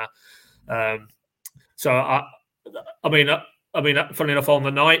guards of honour. So I mean, funny enough, on the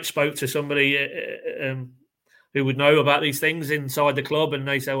night, spoke to somebody who would know about these things inside the club, and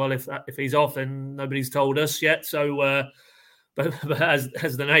they say, well, if he's off, then nobody's told us yet. So. But as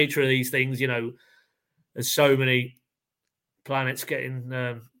the nature of these things, there's so many planets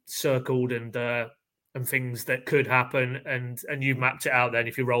getting circled and things that could happen, and you've mapped it out. Then,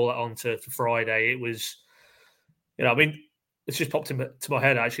 if you roll it on to Friday, it was, it's just popped into my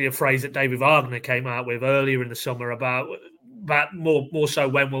head actually a phrase that David Wagner came out with earlier in the summer about more so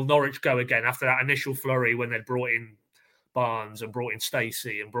when will Norwich go again after that initial flurry when they'd brought in Barnes and brought in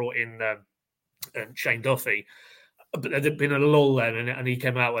Stacey and brought in Shane Duffy. But there'd been a lull then, and he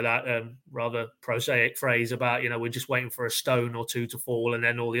came out with that rather prosaic phrase about, we're just waiting for a stone or two to fall, and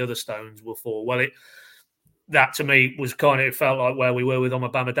then all the other stones will fall. Well, that to me was it felt like where we were with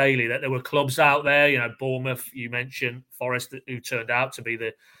Omobamidele, that there were clubs out there, Bournemouth, you mentioned, Forest, who turned out to be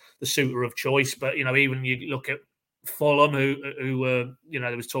the suitor of choice. But, even you look at Fulham, who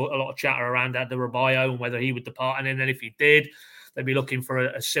there was a lot of chatter around Adebayo and whether he would depart, and then if he did, they'd be looking for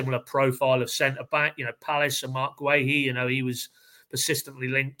a similar profile of centre-back. Palace and Mark Guehi, he was persistently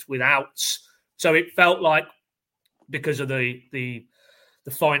linked with outs. So it felt like, because of the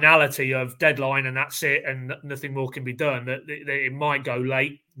finality of deadline and that's it and nothing more can be done, that it might go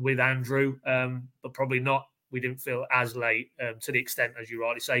late with Andrew, but probably not. We didn't feel as late to the extent, as you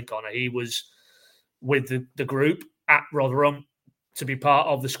rightly say, Connor. He was with the group at Rotherham to be part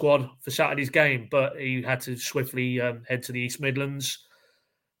of the squad for Saturday's game, but he had to swiftly head to the East Midlands.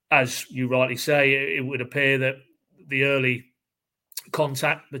 As you rightly say, it would appear that the early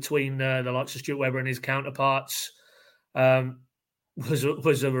contact between the likes of Stuart Webber and his counterparts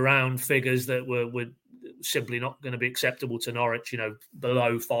was around figures that were simply not going to be acceptable to Norwich.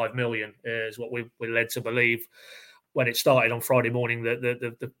 Below 5 million is what we're led to believe when it started on Friday morning,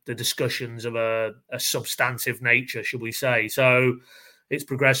 the discussions of a substantive nature, should we say. So it's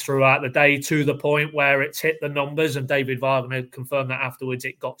progressed throughout the day to the point where it's hit the numbers, and David Wagner confirmed that afterwards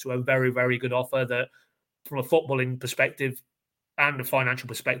it got to a very, very good offer that, from a footballing perspective and a financial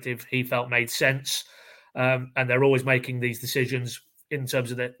perspective, he felt made sense. And they're always making these decisions in terms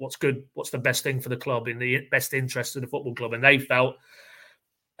of what's good, what's the best thing for the club, in the best interest of the football club. And they felt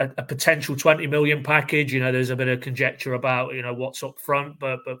a potential 20 million package. There's a bit of conjecture about, what's up front,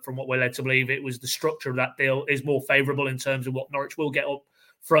 but from what we're led to believe, it was the structure of that deal is more favourable in terms of what Norwich will get up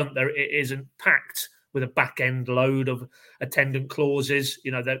front. There, it isn't packed with a back end load of attendant clauses.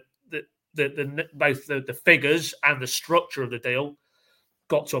 That both the figures and the structure of the deal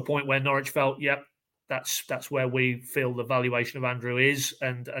got to a point where Norwich felt, yep, that's where we feel the valuation of Andrew is.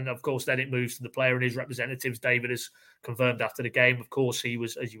 And of course, then it moves to the player and his representatives. David has confirmed after the game, of course, he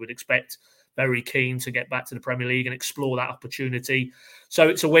was, as you would expect, very keen to get back to the Premier League and explore that opportunity. So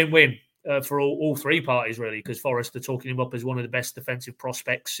it's a win-win for all three parties, really, because Forest are talking him up as one of the best defensive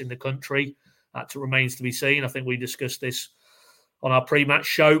prospects in the country. That remains to be seen. I think we discussed this on our pre-match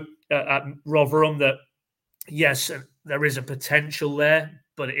show at Rotherham, that yes, there is a potential there,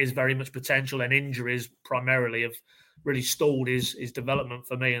 but it is very much potential, and injuries primarily have really stalled his development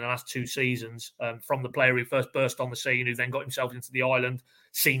for me in the last 2 seasons. From the player who first burst on the scene, who then got himself into the Island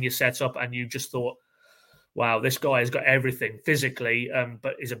senior setup, and you just thought, wow, this guy has got everything physically,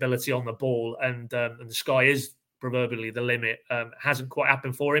 but his ability on the ball and the sky is proverbially the limit. Hasn't quite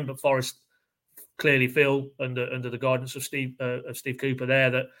happened for him, but Forest clearly feel under the guidance of Steve Cooper there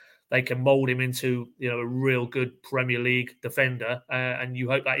that they can mould him into a real good Premier League defender, and you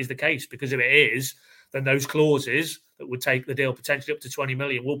hope that is the case, because if it is, then those clauses that would take the deal potentially up to 20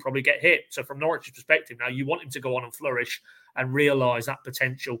 million will probably get hit. So from Norwich's perspective, now you want him to go on and flourish and realise that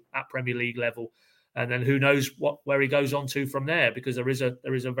potential at Premier League level, and then who knows where he goes on to from there, because there is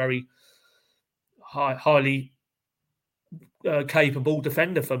a very highly capable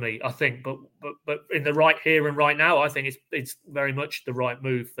defender for me, I think. But in the right here and right now, I think it's very much the right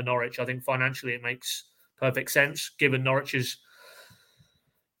move for Norwich. I think financially it makes perfect sense, given Norwich's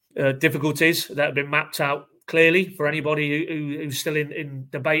difficulties that have been mapped out clearly for anybody who's still in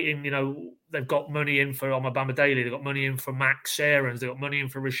debating. They've got money in for Omobama Daly, they've got money in for Max Aarons, they've got money in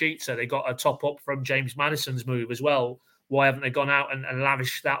for Rashica, they got a top up from James Maddison's move as well. Why haven't they gone out and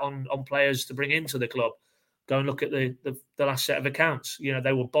lavished that on players to bring into the club? Go and look at the last set of accounts.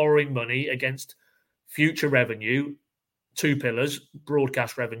 They were borrowing money against future revenue, 2 pillars: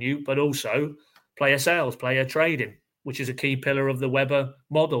 broadcast revenue, but also player sales, player trading, which is a key pillar of the Weber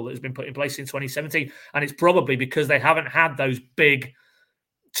model that has been put in place in 2017. And it's probably because they haven't had those big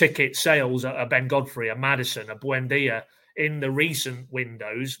ticket sales, a Ben Godfrey, a Maddison, a Buendia in the recent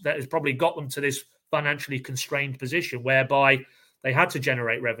windows, that has probably got them to this financially constrained position whereby they had to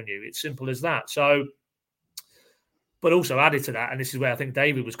generate revenue. It's simple as that. So, but also added to that, and this is where I think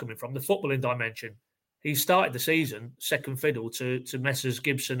David was coming from, the footballing dimension. He started the season second fiddle to Messrs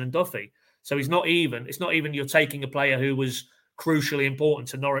Gibson and Duffy. So it's not even you're taking a player who was crucially important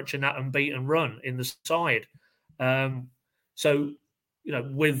to Norwich in that unbeaten run in the side. So,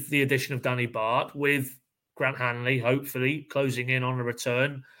 with the addition of Danny Bart, with Grant Hanley hopefully closing in on a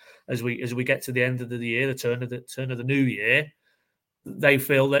return as we get to the end of the year, the turn of the new year, they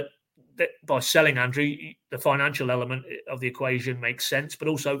feel that by selling Andrew, the financial element of the equation makes sense, but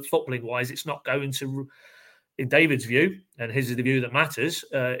also footballing wise, it's not going to, in David's view, and his is the view that matters,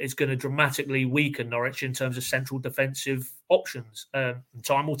 it's going to dramatically weaken Norwich in terms of central defensive options. And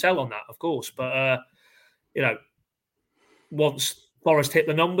time will tell on that, of course. But, once Forest hit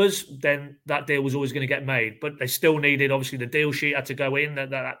the numbers, then that deal was always going to get made. But they still needed, obviously, the deal sheet had to go in,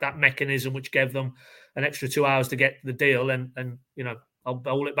 that mechanism which gave them an extra 2 hours to get the deal. And I'll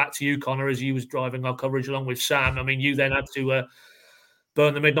bowl it back to you, Connor, as you was driving our coverage along with Sam. I mean, you then had to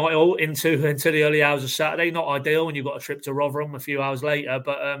burn the midnight oil into the early hours of Saturday. Not ideal when you've got a trip to Rotherham a few hours later,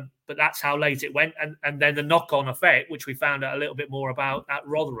 but that's how late it went. And then the knock-on effect, which we found out a little bit more about at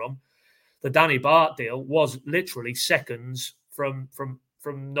Rotherham, the Danny Bart deal was literally seconds from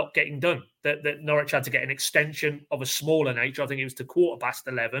not getting done. That Norwich had to get an extension of a smaller nature. I think it was to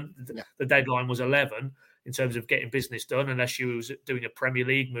 11:15. Yeah. The deadline was 11 in terms of getting business done, unless you was doing a Premier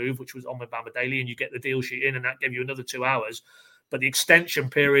League move, which was on Omobama Daly, and you get the deal sheet in, and that gave you another 2 hours. But the extension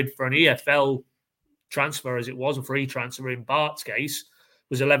period for an EFL transfer, as it was, a free transfer in Bart's case,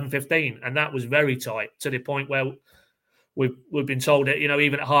 was 11:15, and that was very tight, to the point where we've been told that,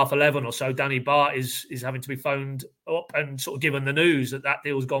 even at 11:30 or so, Danny Bart is having to be phoned up and sort of given the news that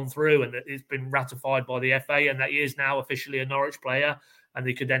deal's gone through and that it's been ratified by the FA and that he is now officially a Norwich player, and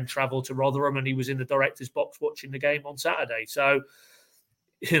he could then travel to Rotherham, and he was in the director's box watching the game on Saturday. So,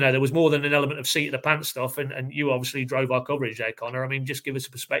 there was more than an element of seat of the pants stuff, and you obviously drove our coverage there, Connor. I mean, just give us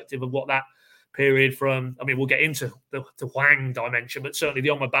a perspective of what that period from, we'll get into the Wang dimension, but certainly the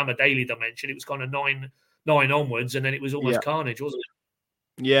Omobama Daly dimension, it was kind of nine onwards, and then it was almost carnage, wasn't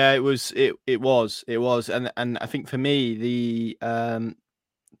it? Yeah, it was. It was, and I think for me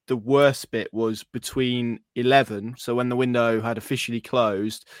the worst bit was between 11, so when the window had officially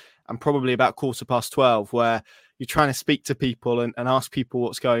closed, and probably about 12:15, where you're trying to speak to people and ask people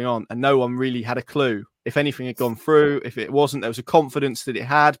what's going on, and no one really had a clue if anything had gone through. If it wasn't, there was a confidence that it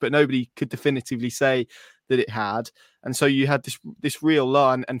had, but nobody could definitively say that it had. And so you had this real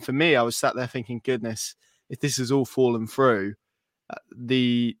line. And for me, I was sat there thinking, goodness, if this has all fallen through,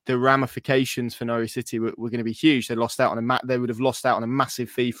 the ramifications for Norwich City were going to be huge. They would have lost out on a massive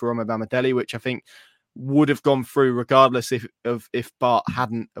fee for Omobama Daly, which I think would have gone through regardless if Bart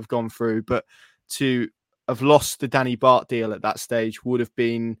hadn't have gone through. But to have lost the Danny Bart deal at that stage would have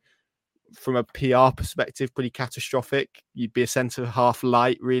been, from a PR perspective, pretty catastrophic. You'd be a centre half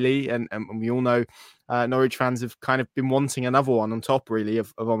light, really, and we all know Norwich fans have kind of been wanting another one on top, really,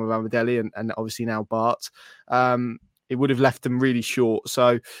 of Omobama Daly and obviously now Bart. it would have left them really short.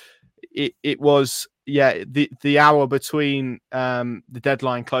 So it was, the hour between the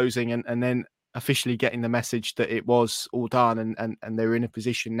deadline closing and then officially getting the message that it was all done and they were in a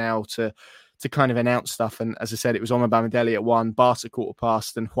position now to kind of announce stuff. And as I said, it was Omar Bamidele at 1, Bart at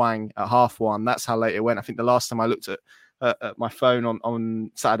 1:15 and Hwang at 1:30. That's how late it went. I think the last time I looked at my phone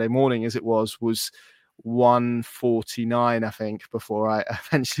on Saturday morning, as it was 1:49, I think, before I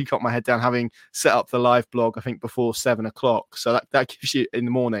eventually got my head down, having set up the live blog, I think before 7:00. So that gives you in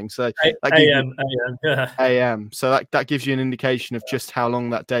the morning. So that AM. So that gives you an indication of just how long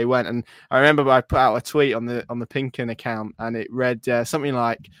that day went. And I remember I put out a tweet on the PinkUn account, and it read something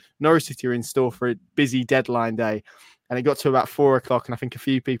like, Norwich City are in store for a busy deadline day. And it got to about 4:00, and I think a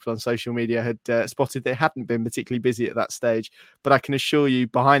few people on social media had spotted they hadn't been particularly busy at that stage. But I can assure you,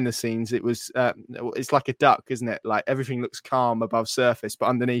 behind the scenes, it was it's like a duck, isn't it? Like everything looks calm above surface, but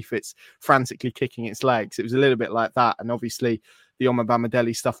underneath it's frantically kicking its legs. It was a little bit like that. And obviously the Omar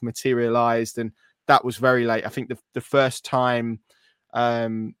Bamidele stuff materialised, and that was very late. I think the first time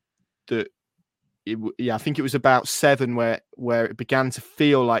that I think it was about 7 where it began to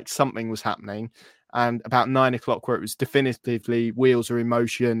feel like something was happening. And about 9:00 where it was definitively wheels are in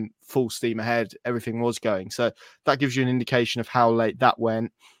motion, full steam ahead, everything was going. So that gives you an indication of how late that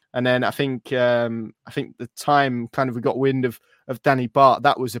went. And then I think the time kind of we got wind of Danny Bart,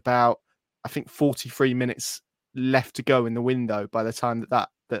 that was about, I think, 43 minutes left to go in the window by the time that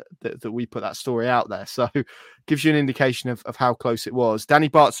we put that story out there. So it gives you an indication of how close it was. Danny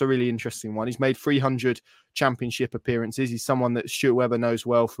Bart's a really interesting one. He's made 300 championship appearances. He's someone that Stuart Webber knows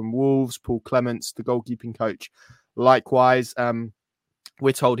well from Wolves, Paul Clements, the goalkeeping coach. Likewise,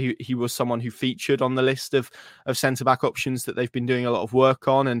 we're told he was someone who featured on the list of centre-back options that they've been doing a lot of work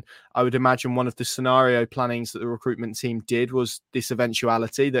on. And I would imagine one of the scenario plannings that the recruitment team did was this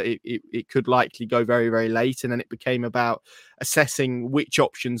eventuality that it could likely go very, very late. And then it became about assessing which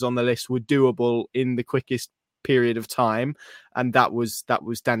options on the list were doable in the quickest period of time. And that was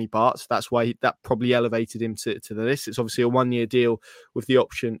Danny Bart. That's why that probably elevated him to the list. It's obviously a 1-year deal with the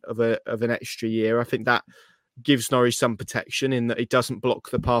option of an extra year. I think that gives Norwich some protection in that it doesn't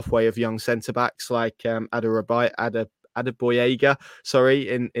block the pathway of young centre-backs like Adeboyega,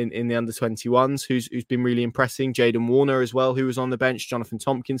 in the under-21s, who's been really impressing. Jayden Warner as well, who was on the bench. Jonathan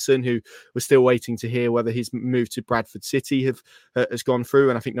Tompkinson, who was still waiting to hear whether his move to Bradford City has gone through.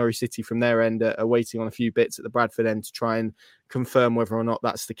 And I think Norwich City from their end are waiting on a few bits at the Bradford end to try and confirm whether or not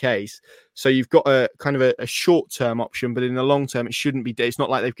that's the case. So you've got a kind of a short-term option, but in the long term, it shouldn't be. It's not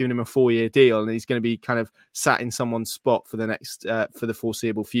like they've given him a 4-year deal and he's going to be kind of sat in someone's spot for the next for the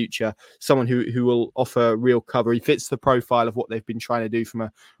foreseeable future. Someone who will offer real cover. He fits the profile of what they've been trying to do from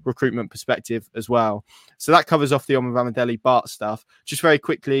a recruitment perspective as well. So that covers off the Omar Bamidele Bart stuff. Just very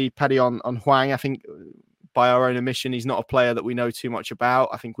quickly, Paddy, on Hwang. I think by our own admission, he's not a player that we know too much about.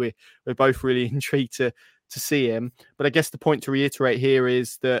 I think we're both really intrigued to see him. But I guess the point to reiterate here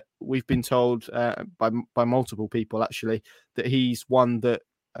is that we've been told by multiple people actually that he's one that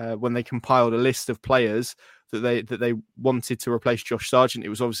when they compiled a list of players that they wanted to replace Josh Sargent, it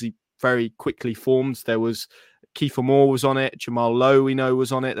was obviously very quickly formed. There was Kiefer Moore was on it, Jamal Lowe we know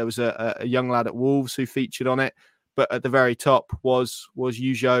was on it. There was a young lad at Wolves who featured on it. But at the very top was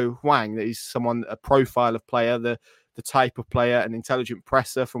Yuzhou Hwang. That he's a profile of player, the type of player, an intelligent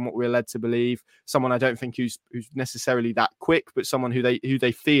presser from what we're led to believe. Someone I don't think who's necessarily that quick, but someone who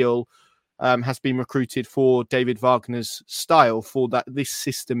they feel has been recruited for David Wagner's style, for this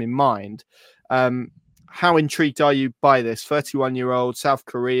system in mind. How intrigued are you by this? 31-year-old South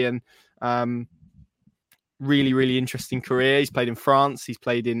Korean, really, really interesting career. He's played in France. He's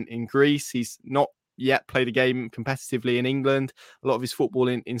played in Greece. He's not yet played a game competitively in England. A lot of his football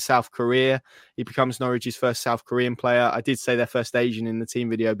in South Korea. He becomes Norwich's first South Korean player. I did say their first Asian in the team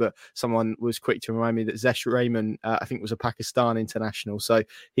video, but someone was quick to remind me that Zesh Rahman, I think, was a Pakistan international. So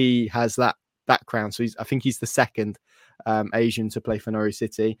he has that background. So I think he's the second Asian to play for Norwich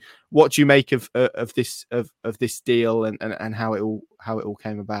City. What do you make of this deal and how it all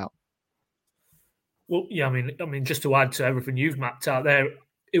came about? Well, yeah, I mean, just to add to everything you've mapped out there,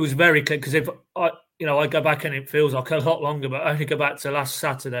 it was very clear because if I go back and it feels like a lot longer, but I only go back to last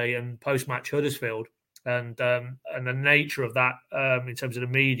Saturday and post-match Huddersfield, and the nature of that in terms of the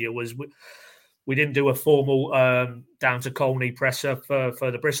media was we didn't do a formal down to Colney presser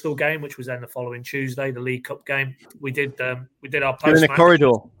for the Bristol game, which was then the following Tuesday, the League Cup game. We did our post-match. You're in the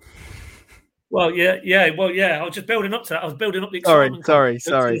corridor. Well, yeah. I was just building up to that. I was building up the excitement. Sorry.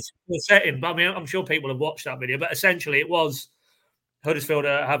 The setting, but I mean, I'm sure people have watched that video. But essentially, it was Huddersfield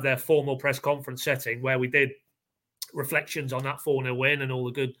have their formal press conference setting where we did reflections on that 4-0 win and all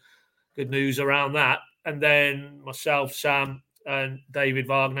the good news around that. And then myself, Sam, and David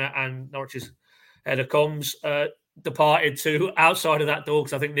Wagner and Norwich's head of comms departed to outside of that door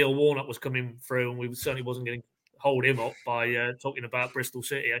because I think Neil Warnock was coming through, and we certainly wasn't going to hold him up by talking about Bristol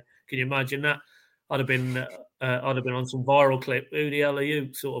City. Can you imagine that? I'd have been on some viral clip. Who the hell are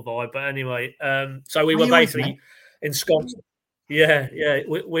you? Sort of vibe. But anyway, so we were basically ensconced. Yeah.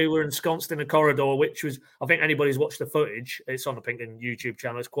 We were ensconced in a corridor, which was, I think anybody's watched the footage. It's on the PinkUn YouTube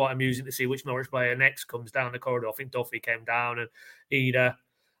channel. It's quite amusing to see which Norwich player next comes down the corridor. I think Duffy came down and Ida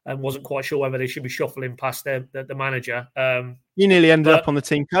and wasn't quite sure whether they should be shuffling past the manager. You nearly ended up on the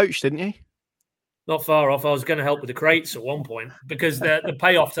team coach, didn't you? Not far off. I was going to help with the crates at one point because the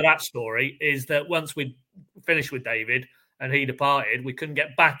payoff to that story is that once we finished with David and he departed, we couldn't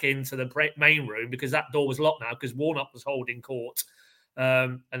get back into the main room because that door was locked now because Warnock was holding court,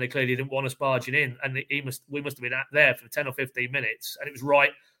 and they clearly didn't want us barging in. And we must have been there for 10 or 15 minutes, and it was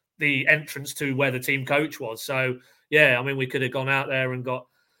right the entrance to where the team coach was. So yeah, I mean, we could have gone out there and got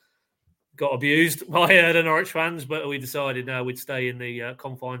abused by the Norwich fans, but we decided no, we'd stay in the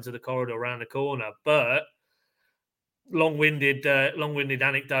confines of the corridor around the corner. But long-winded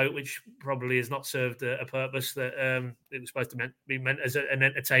anecdote, which probably has not served a purpose that it was supposed to be meant as an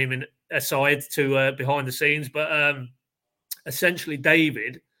entertainment aside to behind the scenes. But essentially,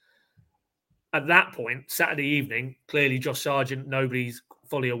 David, at that point, Saturday evening, clearly Josh Sargent, nobody's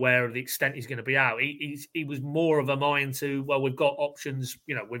fully aware of the extent he's going to be out. He was more of a mind to, well, we've got options,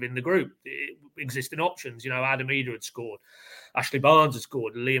 within the group, existing options. Adam Eder had scored, Ashley Barnes had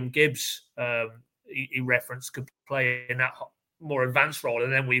scored, Liam Gibbs, he referenced, could play in that more advanced role,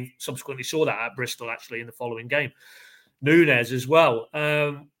 and then we subsequently saw that at Bristol actually in the following game. Nunes as well,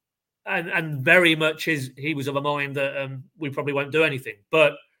 and very much he was of a mind that we probably won't do anything.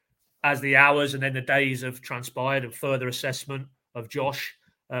 But as the hours and then the days have transpired and further assessment of Josh,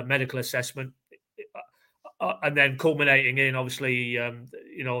 medical assessment, and then culminating in obviously, on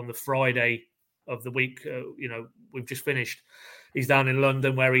the Friday of the week, we've just finished. He's down in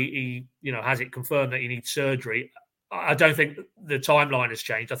London where he has it confirmed that he needs surgery. I don't think the timeline has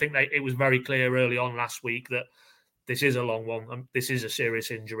changed. I think it was very clear early on last week that this is a long one and this is a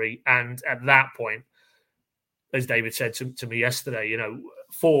serious injury. And at that point, as David said to me yesterday,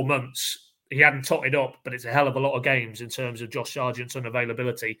 4 months. He hadn't totted up, but it's a hell of a lot of games in terms of Josh Sargent's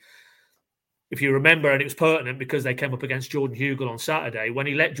unavailability. If you remember, and it was pertinent because they came up against Jordan Hugill on Saturday, when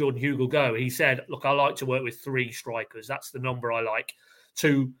he let Jordan Hugill go, he said, look, I like to work with 3 strikers. That's the number I like.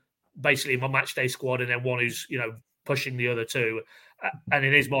 2 basically in my match day squad, and then 1 who's, pushing the other 2. And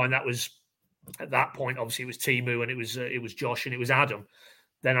in his mind, that was, at that point, obviously it was Timu and it was Josh and it was Adam.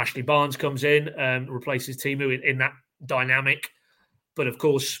 Then Ashley Barnes comes in and replaces Timu in that dynamic. But of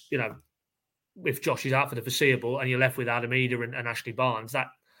course, if Josh is out for the foreseeable and you're left with Adam Eder and Ashley Barnes, that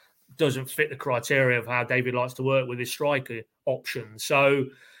doesn't fit the criteria of how David likes to work with his striker option. So,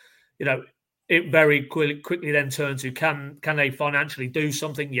 it very quickly then turned to can they financially do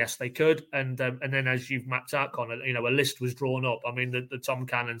something? Yes, they could. And then as you've mapped out, Connor, a list was drawn up. I mean, the Tom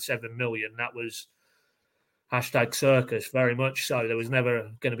Cannon 7 million, that was #circus, very much so. There was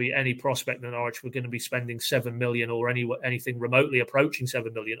never going to be any prospect that Norwich were going to be spending 7 million or anything remotely approaching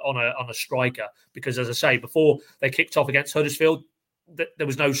 7 million on a striker. Because, as I say, before they kicked off against Huddersfield, there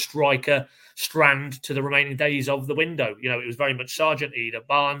was no striker strand to the remaining days of the window. It was very much Sargent, Eder,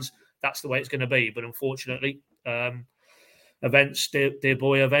 Barnes. That's the way it's going to be. But unfortunately, events, dear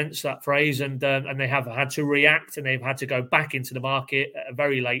boy events, that phrase, and they have had to react, and they've had to go back into the market at a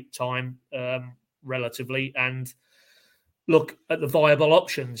very late time. Relatively, and look at the viable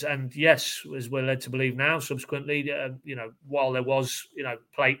options. And yes, as we're led to believe now, subsequently, while there was,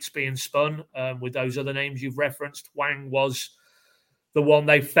 plates being spun with those other names you've referenced, Wang was the one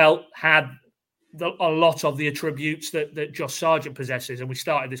they felt had a lot of the attributes that Josh Sargent possesses. And we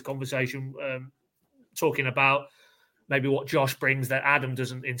started this conversation talking about maybe what Josh brings that Adam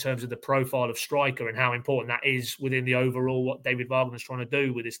doesn't in terms of the profile of striker and how important that is within the overall what David Wagner's trying to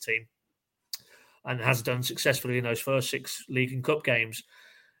do with his team. And has done successfully in those first 6 League and Cup games.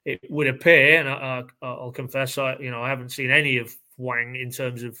 It would appear, and I'll confess, I haven't seen any of Wang in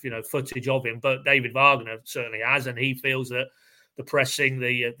terms of footage of him, but David Wagner certainly has, and he feels that the pressing,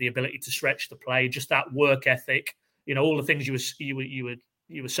 the ability to stretch the play, just that work ethic, all the things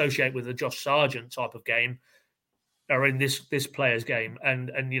you associate with the Josh Sargent type of game are in this player's game,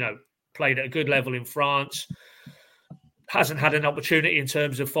 and played at a good level in France. Hasn't had an opportunity in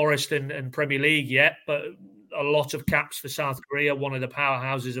terms of Forest and Premier League yet, but a lot of caps for South Korea, one of the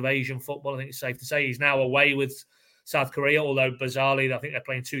powerhouses of Asian football. I think it's safe to say he's now away with South Korea, although bizarrely, I think they're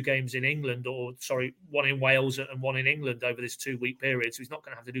playing 2 games in England, one in Wales and one in England over this 2-week period. So he's not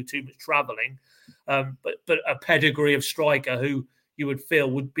going to have to do too much travelling. But a pedigree of striker who you would feel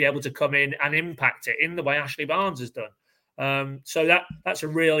would be able to come in and impact it in the way Ashley Barnes has done. So that's a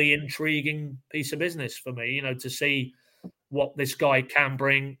really intriguing piece of business for me, to see what this guy can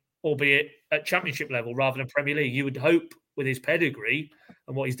bring, albeit at Championship level rather than Premier League. You would hope with his pedigree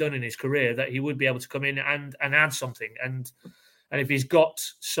and what he's done in his career that he would be able to come in and add something. And if he's got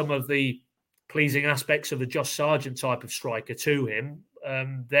some of the pleasing aspects of a Josh Sargent type of striker to him,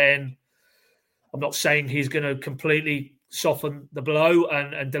 then I'm not saying he's going to completely soften the blow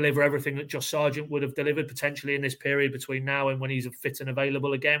and deliver everything that Josh Sargent would have delivered potentially in this period between now and when he's fit and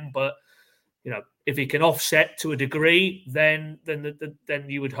available again. But if he can offset to a degree, then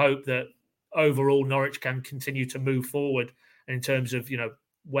you would hope that overall Norwich can continue to move forward in terms of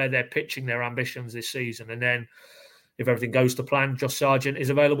where they're pitching their ambitions this season. And then if everything goes to plan, Josh Sargent is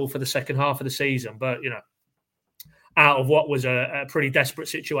available for the second half of the season. But out of what was a pretty desperate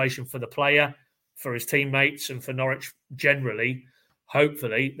situation for the player, for his teammates, and for Norwich generally,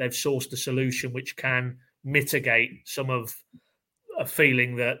 hopefully they've sourced a solution which can mitigate some of a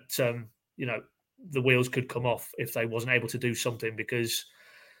feeling that the wheels could come off if they wasn't able to do something, because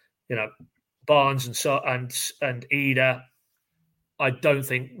Barnes and Ida, I don't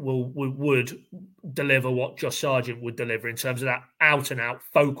think would deliver what Josh Sargent would deliver in terms of that out and out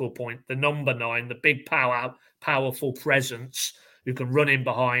focal point, the number 9, the big powerful presence who can run in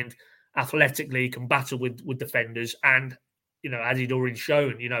behind athletically, can battle with defenders, and as he'd already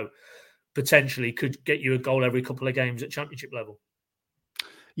shown, potentially could get you a goal every couple of games at Championship level.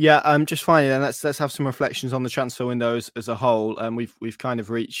 Yeah, just finally, then let's have some reflections on the transfer window as a whole. We've kind of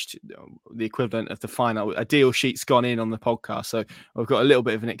reached the equivalent of the final. A deal sheet's gone in on the podcast, so we've got a little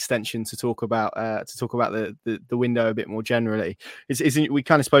bit of an extension to talk about the window a bit more generally. We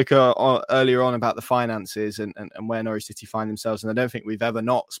kind of spoke earlier on about the finances and where Norwich City find themselves, and I don't think we've ever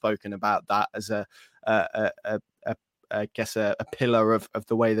not spoken about that as I guess a pillar of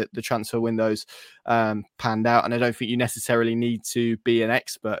the way that the transfer windows panned out. And I don't think you necessarily need to be an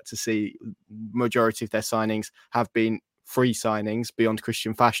expert to see majority of their signings have been free signings beyond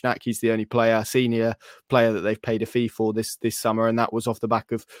Christian Fashnak. He's the only senior player that they've paid a fee for this summer, and that was off the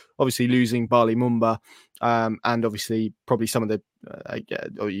back of obviously losing Bali Mumba, and obviously probably some of the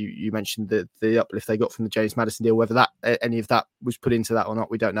you mentioned the uplift they got from the James Maddison deal. Whether any of that was put into that or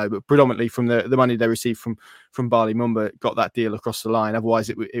not, we don't know. But predominantly from the money they received from Bali Mumba, got that deal across the line. Otherwise,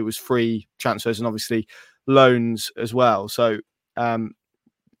 it was free transfers and obviously loans as well. So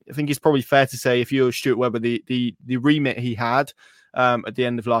I think it's probably fair to say, if you're Stuart Webber, the remit he had at the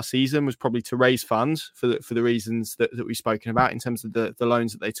end of last season was probably to raise funds for the reasons that we've spoken about in terms of the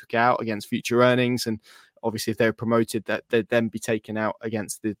loans that they took out against future earnings, and obviously if they were promoted, that they'd then be taken out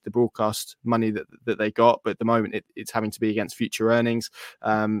against the broadcast money that they got. But at the moment it's having to be against future earnings.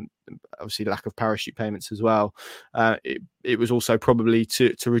 Obviously lack of parachute payments as well. It was also probably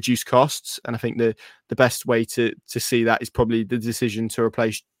to reduce costs, and I think the best way to see that is probably the decision to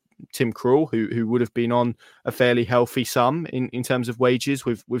replace Tim Krul, who would have been on a fairly healthy sum in terms of wages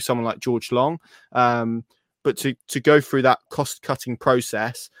with someone like George Long. But to go through that cost-cutting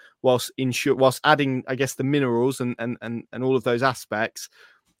process whilst adding, I guess, the minerals and all of those aspects,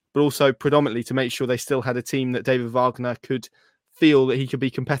 but also predominantly to make sure they still had a team that David Wagner could feel that he could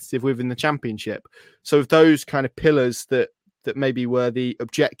be competitive with in the Championship. So if those kind of pillars that maybe were the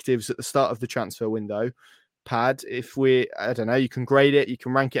objectives at the start of the transfer window, Pad, I don't know, you can grade it, you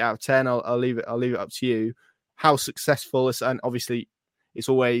can rank it out of 10. I'll leave it up to you. How successful, and obviously it's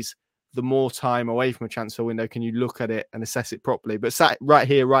always the more time away from a transfer window can you look at it and assess it properly. But sat right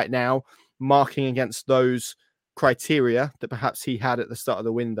here, right now, marking against those criteria that perhaps he had at the start of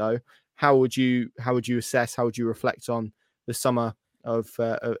the window, how would you assess, how would you reflect on the summer of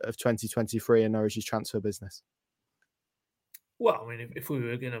 2023 and Norwich's transfer business? Well, I mean, if we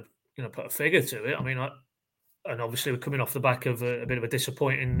were going to put a figure to it, I mean, and obviously we're coming off the back of a bit of a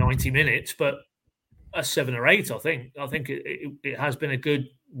disappointing 90 minutes, but a 7 or 8, I think. I think it has been a good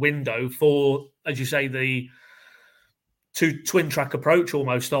window for, as you say, the twin track approach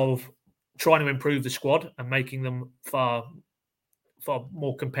almost of trying to improve the squad and making them far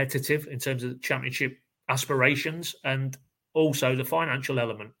more competitive in terms of Championship aspirations, and also the financial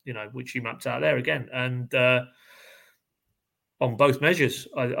element, which you mapped out there again. And on both measures,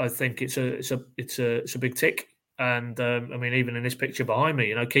 I think it's a big tick. And I mean, even in this picture behind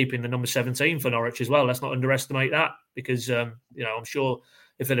me, keeping the number 17 for Norwich as well. Let's not underestimate that, because I'm sure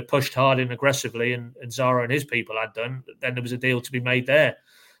if they'd have pushed hard and aggressively, and Zara and his people had done, then there was a deal to be made there.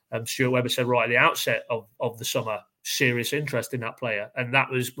 Stuart Webber said right at the outset of the summer, serious interest in that player, and that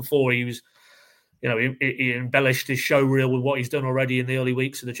was before he was, he embellished his show reel with what he's done already in the early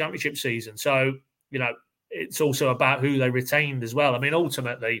weeks of the Championship season. So, it's also about who they retained as well. I mean,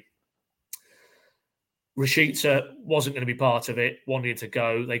 ultimately, Rashica wasn't going to be part of it, wanted to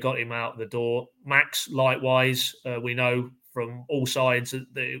go. They got him out the door. Max, likewise, we know from all sides that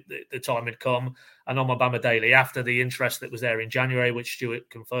the time had come. And on Bamidele, after the interest that was there in January, which Stuart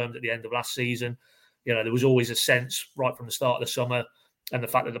confirmed at the end of last season, there was always a sense right from the start of the summer, and the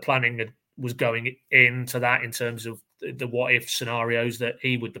fact that the planning was going into that in terms of the what-if scenarios, that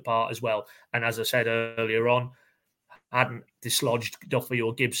he would depart as well. And as I said earlier on, hadn't dislodged Duffy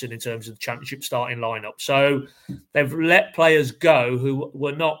or Gibson in terms of the Championship starting lineup. So they've let players go who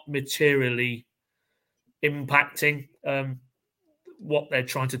were not materially impacting what they're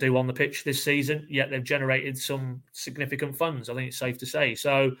trying to do on the pitch this season, yet they've generated some significant funds, I think it's safe to say.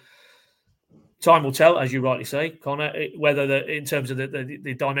 So time will tell, as you rightly say, Connor, whether in terms of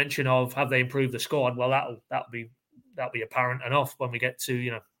the dimension of have they improved the squad. Well, that'll be apparent enough when we get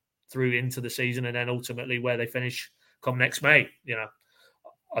to through into the season, and then ultimately where they finish come next May.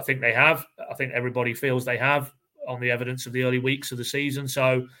 I think they have. I think everybody feels they have on the evidence of the early weeks of the season.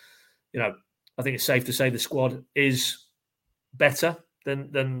 So, I think it's safe to say the squad is better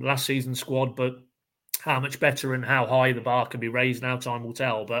than last season's squad, but how much better and how high the bar can be raised now, time will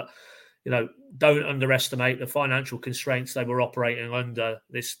tell. But don't underestimate the financial constraints they were operating under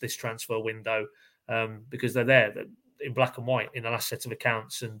this transfer window, because they're there in black and white in the last set of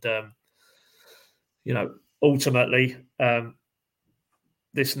accounts. And, ultimately,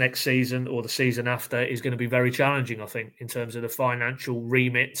 this next season or the season after is going to be very challenging, I think, in terms of the financial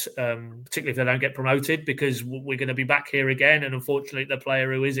remit, particularly if they don't get promoted, because we're going to be back here again. And unfortunately, the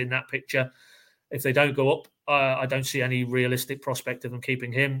player who is in that picture, if they don't go up, I don't see any realistic prospect of them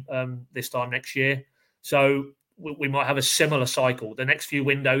keeping him this time next year. So we might have a similar cycle. The next few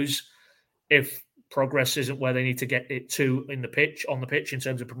windows, if progress isn't where they need to get it to on the pitch in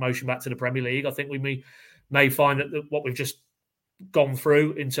terms of promotion back to the Premier League, I think we may find that what we've just gone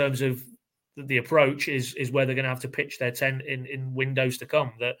through in terms of the approach is where they're going to have to pitch their tent in windows to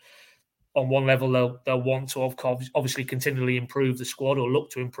come. That on one level they'll want to obviously continually improve the squad or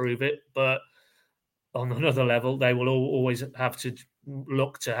look to improve it, but on another level they will always have to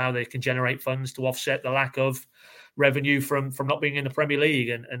look to how they can generate funds to offset the lack of revenue from not being in the Premier League,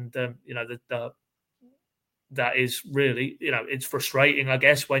 and that is really, it's frustrating, I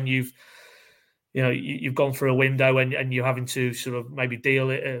guess, when you've gone through a window and you're having to sort of maybe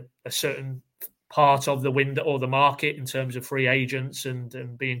deal a certain part of the window or the market in terms of free agents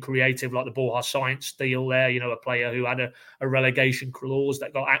and being creative, like the Borja Science deal there, a player who had a relegation clause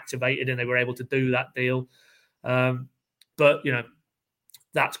that got activated and they were able to do that deal. But,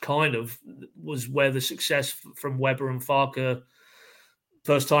 that's kind of was where the success from Webber and Farke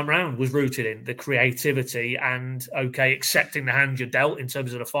first time round was rooted in the creativity and, accepting the hand you're dealt in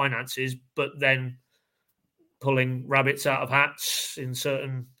terms of the finances, but then pulling rabbits out of hats in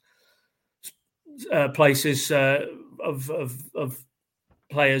certain places of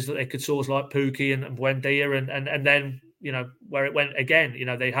players that they could source, like Pukki and Buendia, and then, where it went again,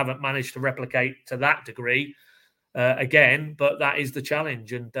 they haven't managed to replicate to that degree again, but that is the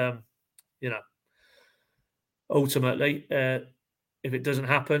challenge. And, ultimately, if it doesn't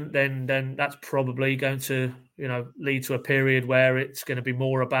happen, then that's probably going to, lead to a period where it's going to be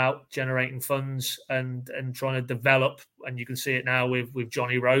more about generating funds and trying to develop. And you can see it now with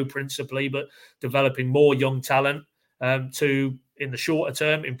Johnny Rowe principally, but developing more young talent to, in the shorter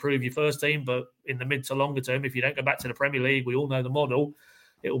term, improve your first team. But in the mid to longer term, if you don't go back to the Premier League, we all know the model.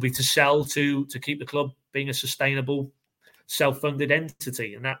 It will be to sell to keep the club being a sustainable, self-funded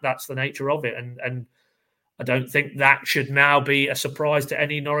entity, and that's the nature of it. And I don't think that should now be a surprise to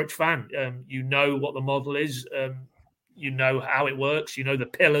any Norwich fan. You know what the model is. You know how it works. You know the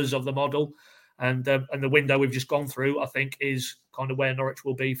pillars of the model, and the window we've just gone through, I think, is kind of where Norwich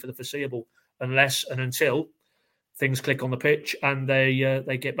will be for the foreseeable, unless and until things click on the pitch and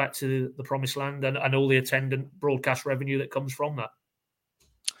they get back to the promised land and all the attendant broadcast revenue that comes from that.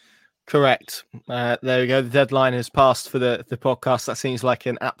 Correct. There we go. The deadline has passed for the podcast. That seems like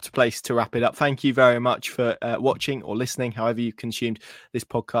an apt place to wrap it up. Thank you very much for watching or listening, however you consumed this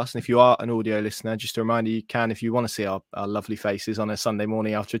podcast. And if you are an audio listener, just a reminder, you can, if you want to see our lovely faces on a Sunday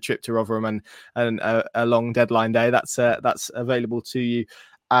morning after a trip to Rotherham and a long deadline day, that's available to you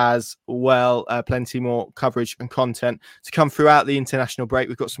as well. Plenty more coverage and content to come throughout the international break.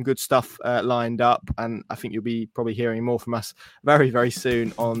 We've got some good stuff lined up, and I think you'll be probably hearing more from us very, very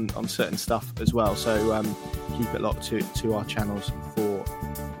soon on certain stuff as well. So keep it locked to our channels for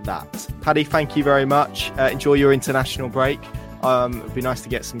that. that. Paddy, thank you very much. Enjoy your international break. It'd be nice to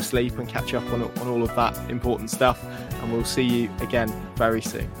get some sleep and catch up on all of that important stuff. And we'll see you again very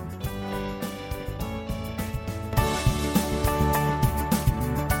soon.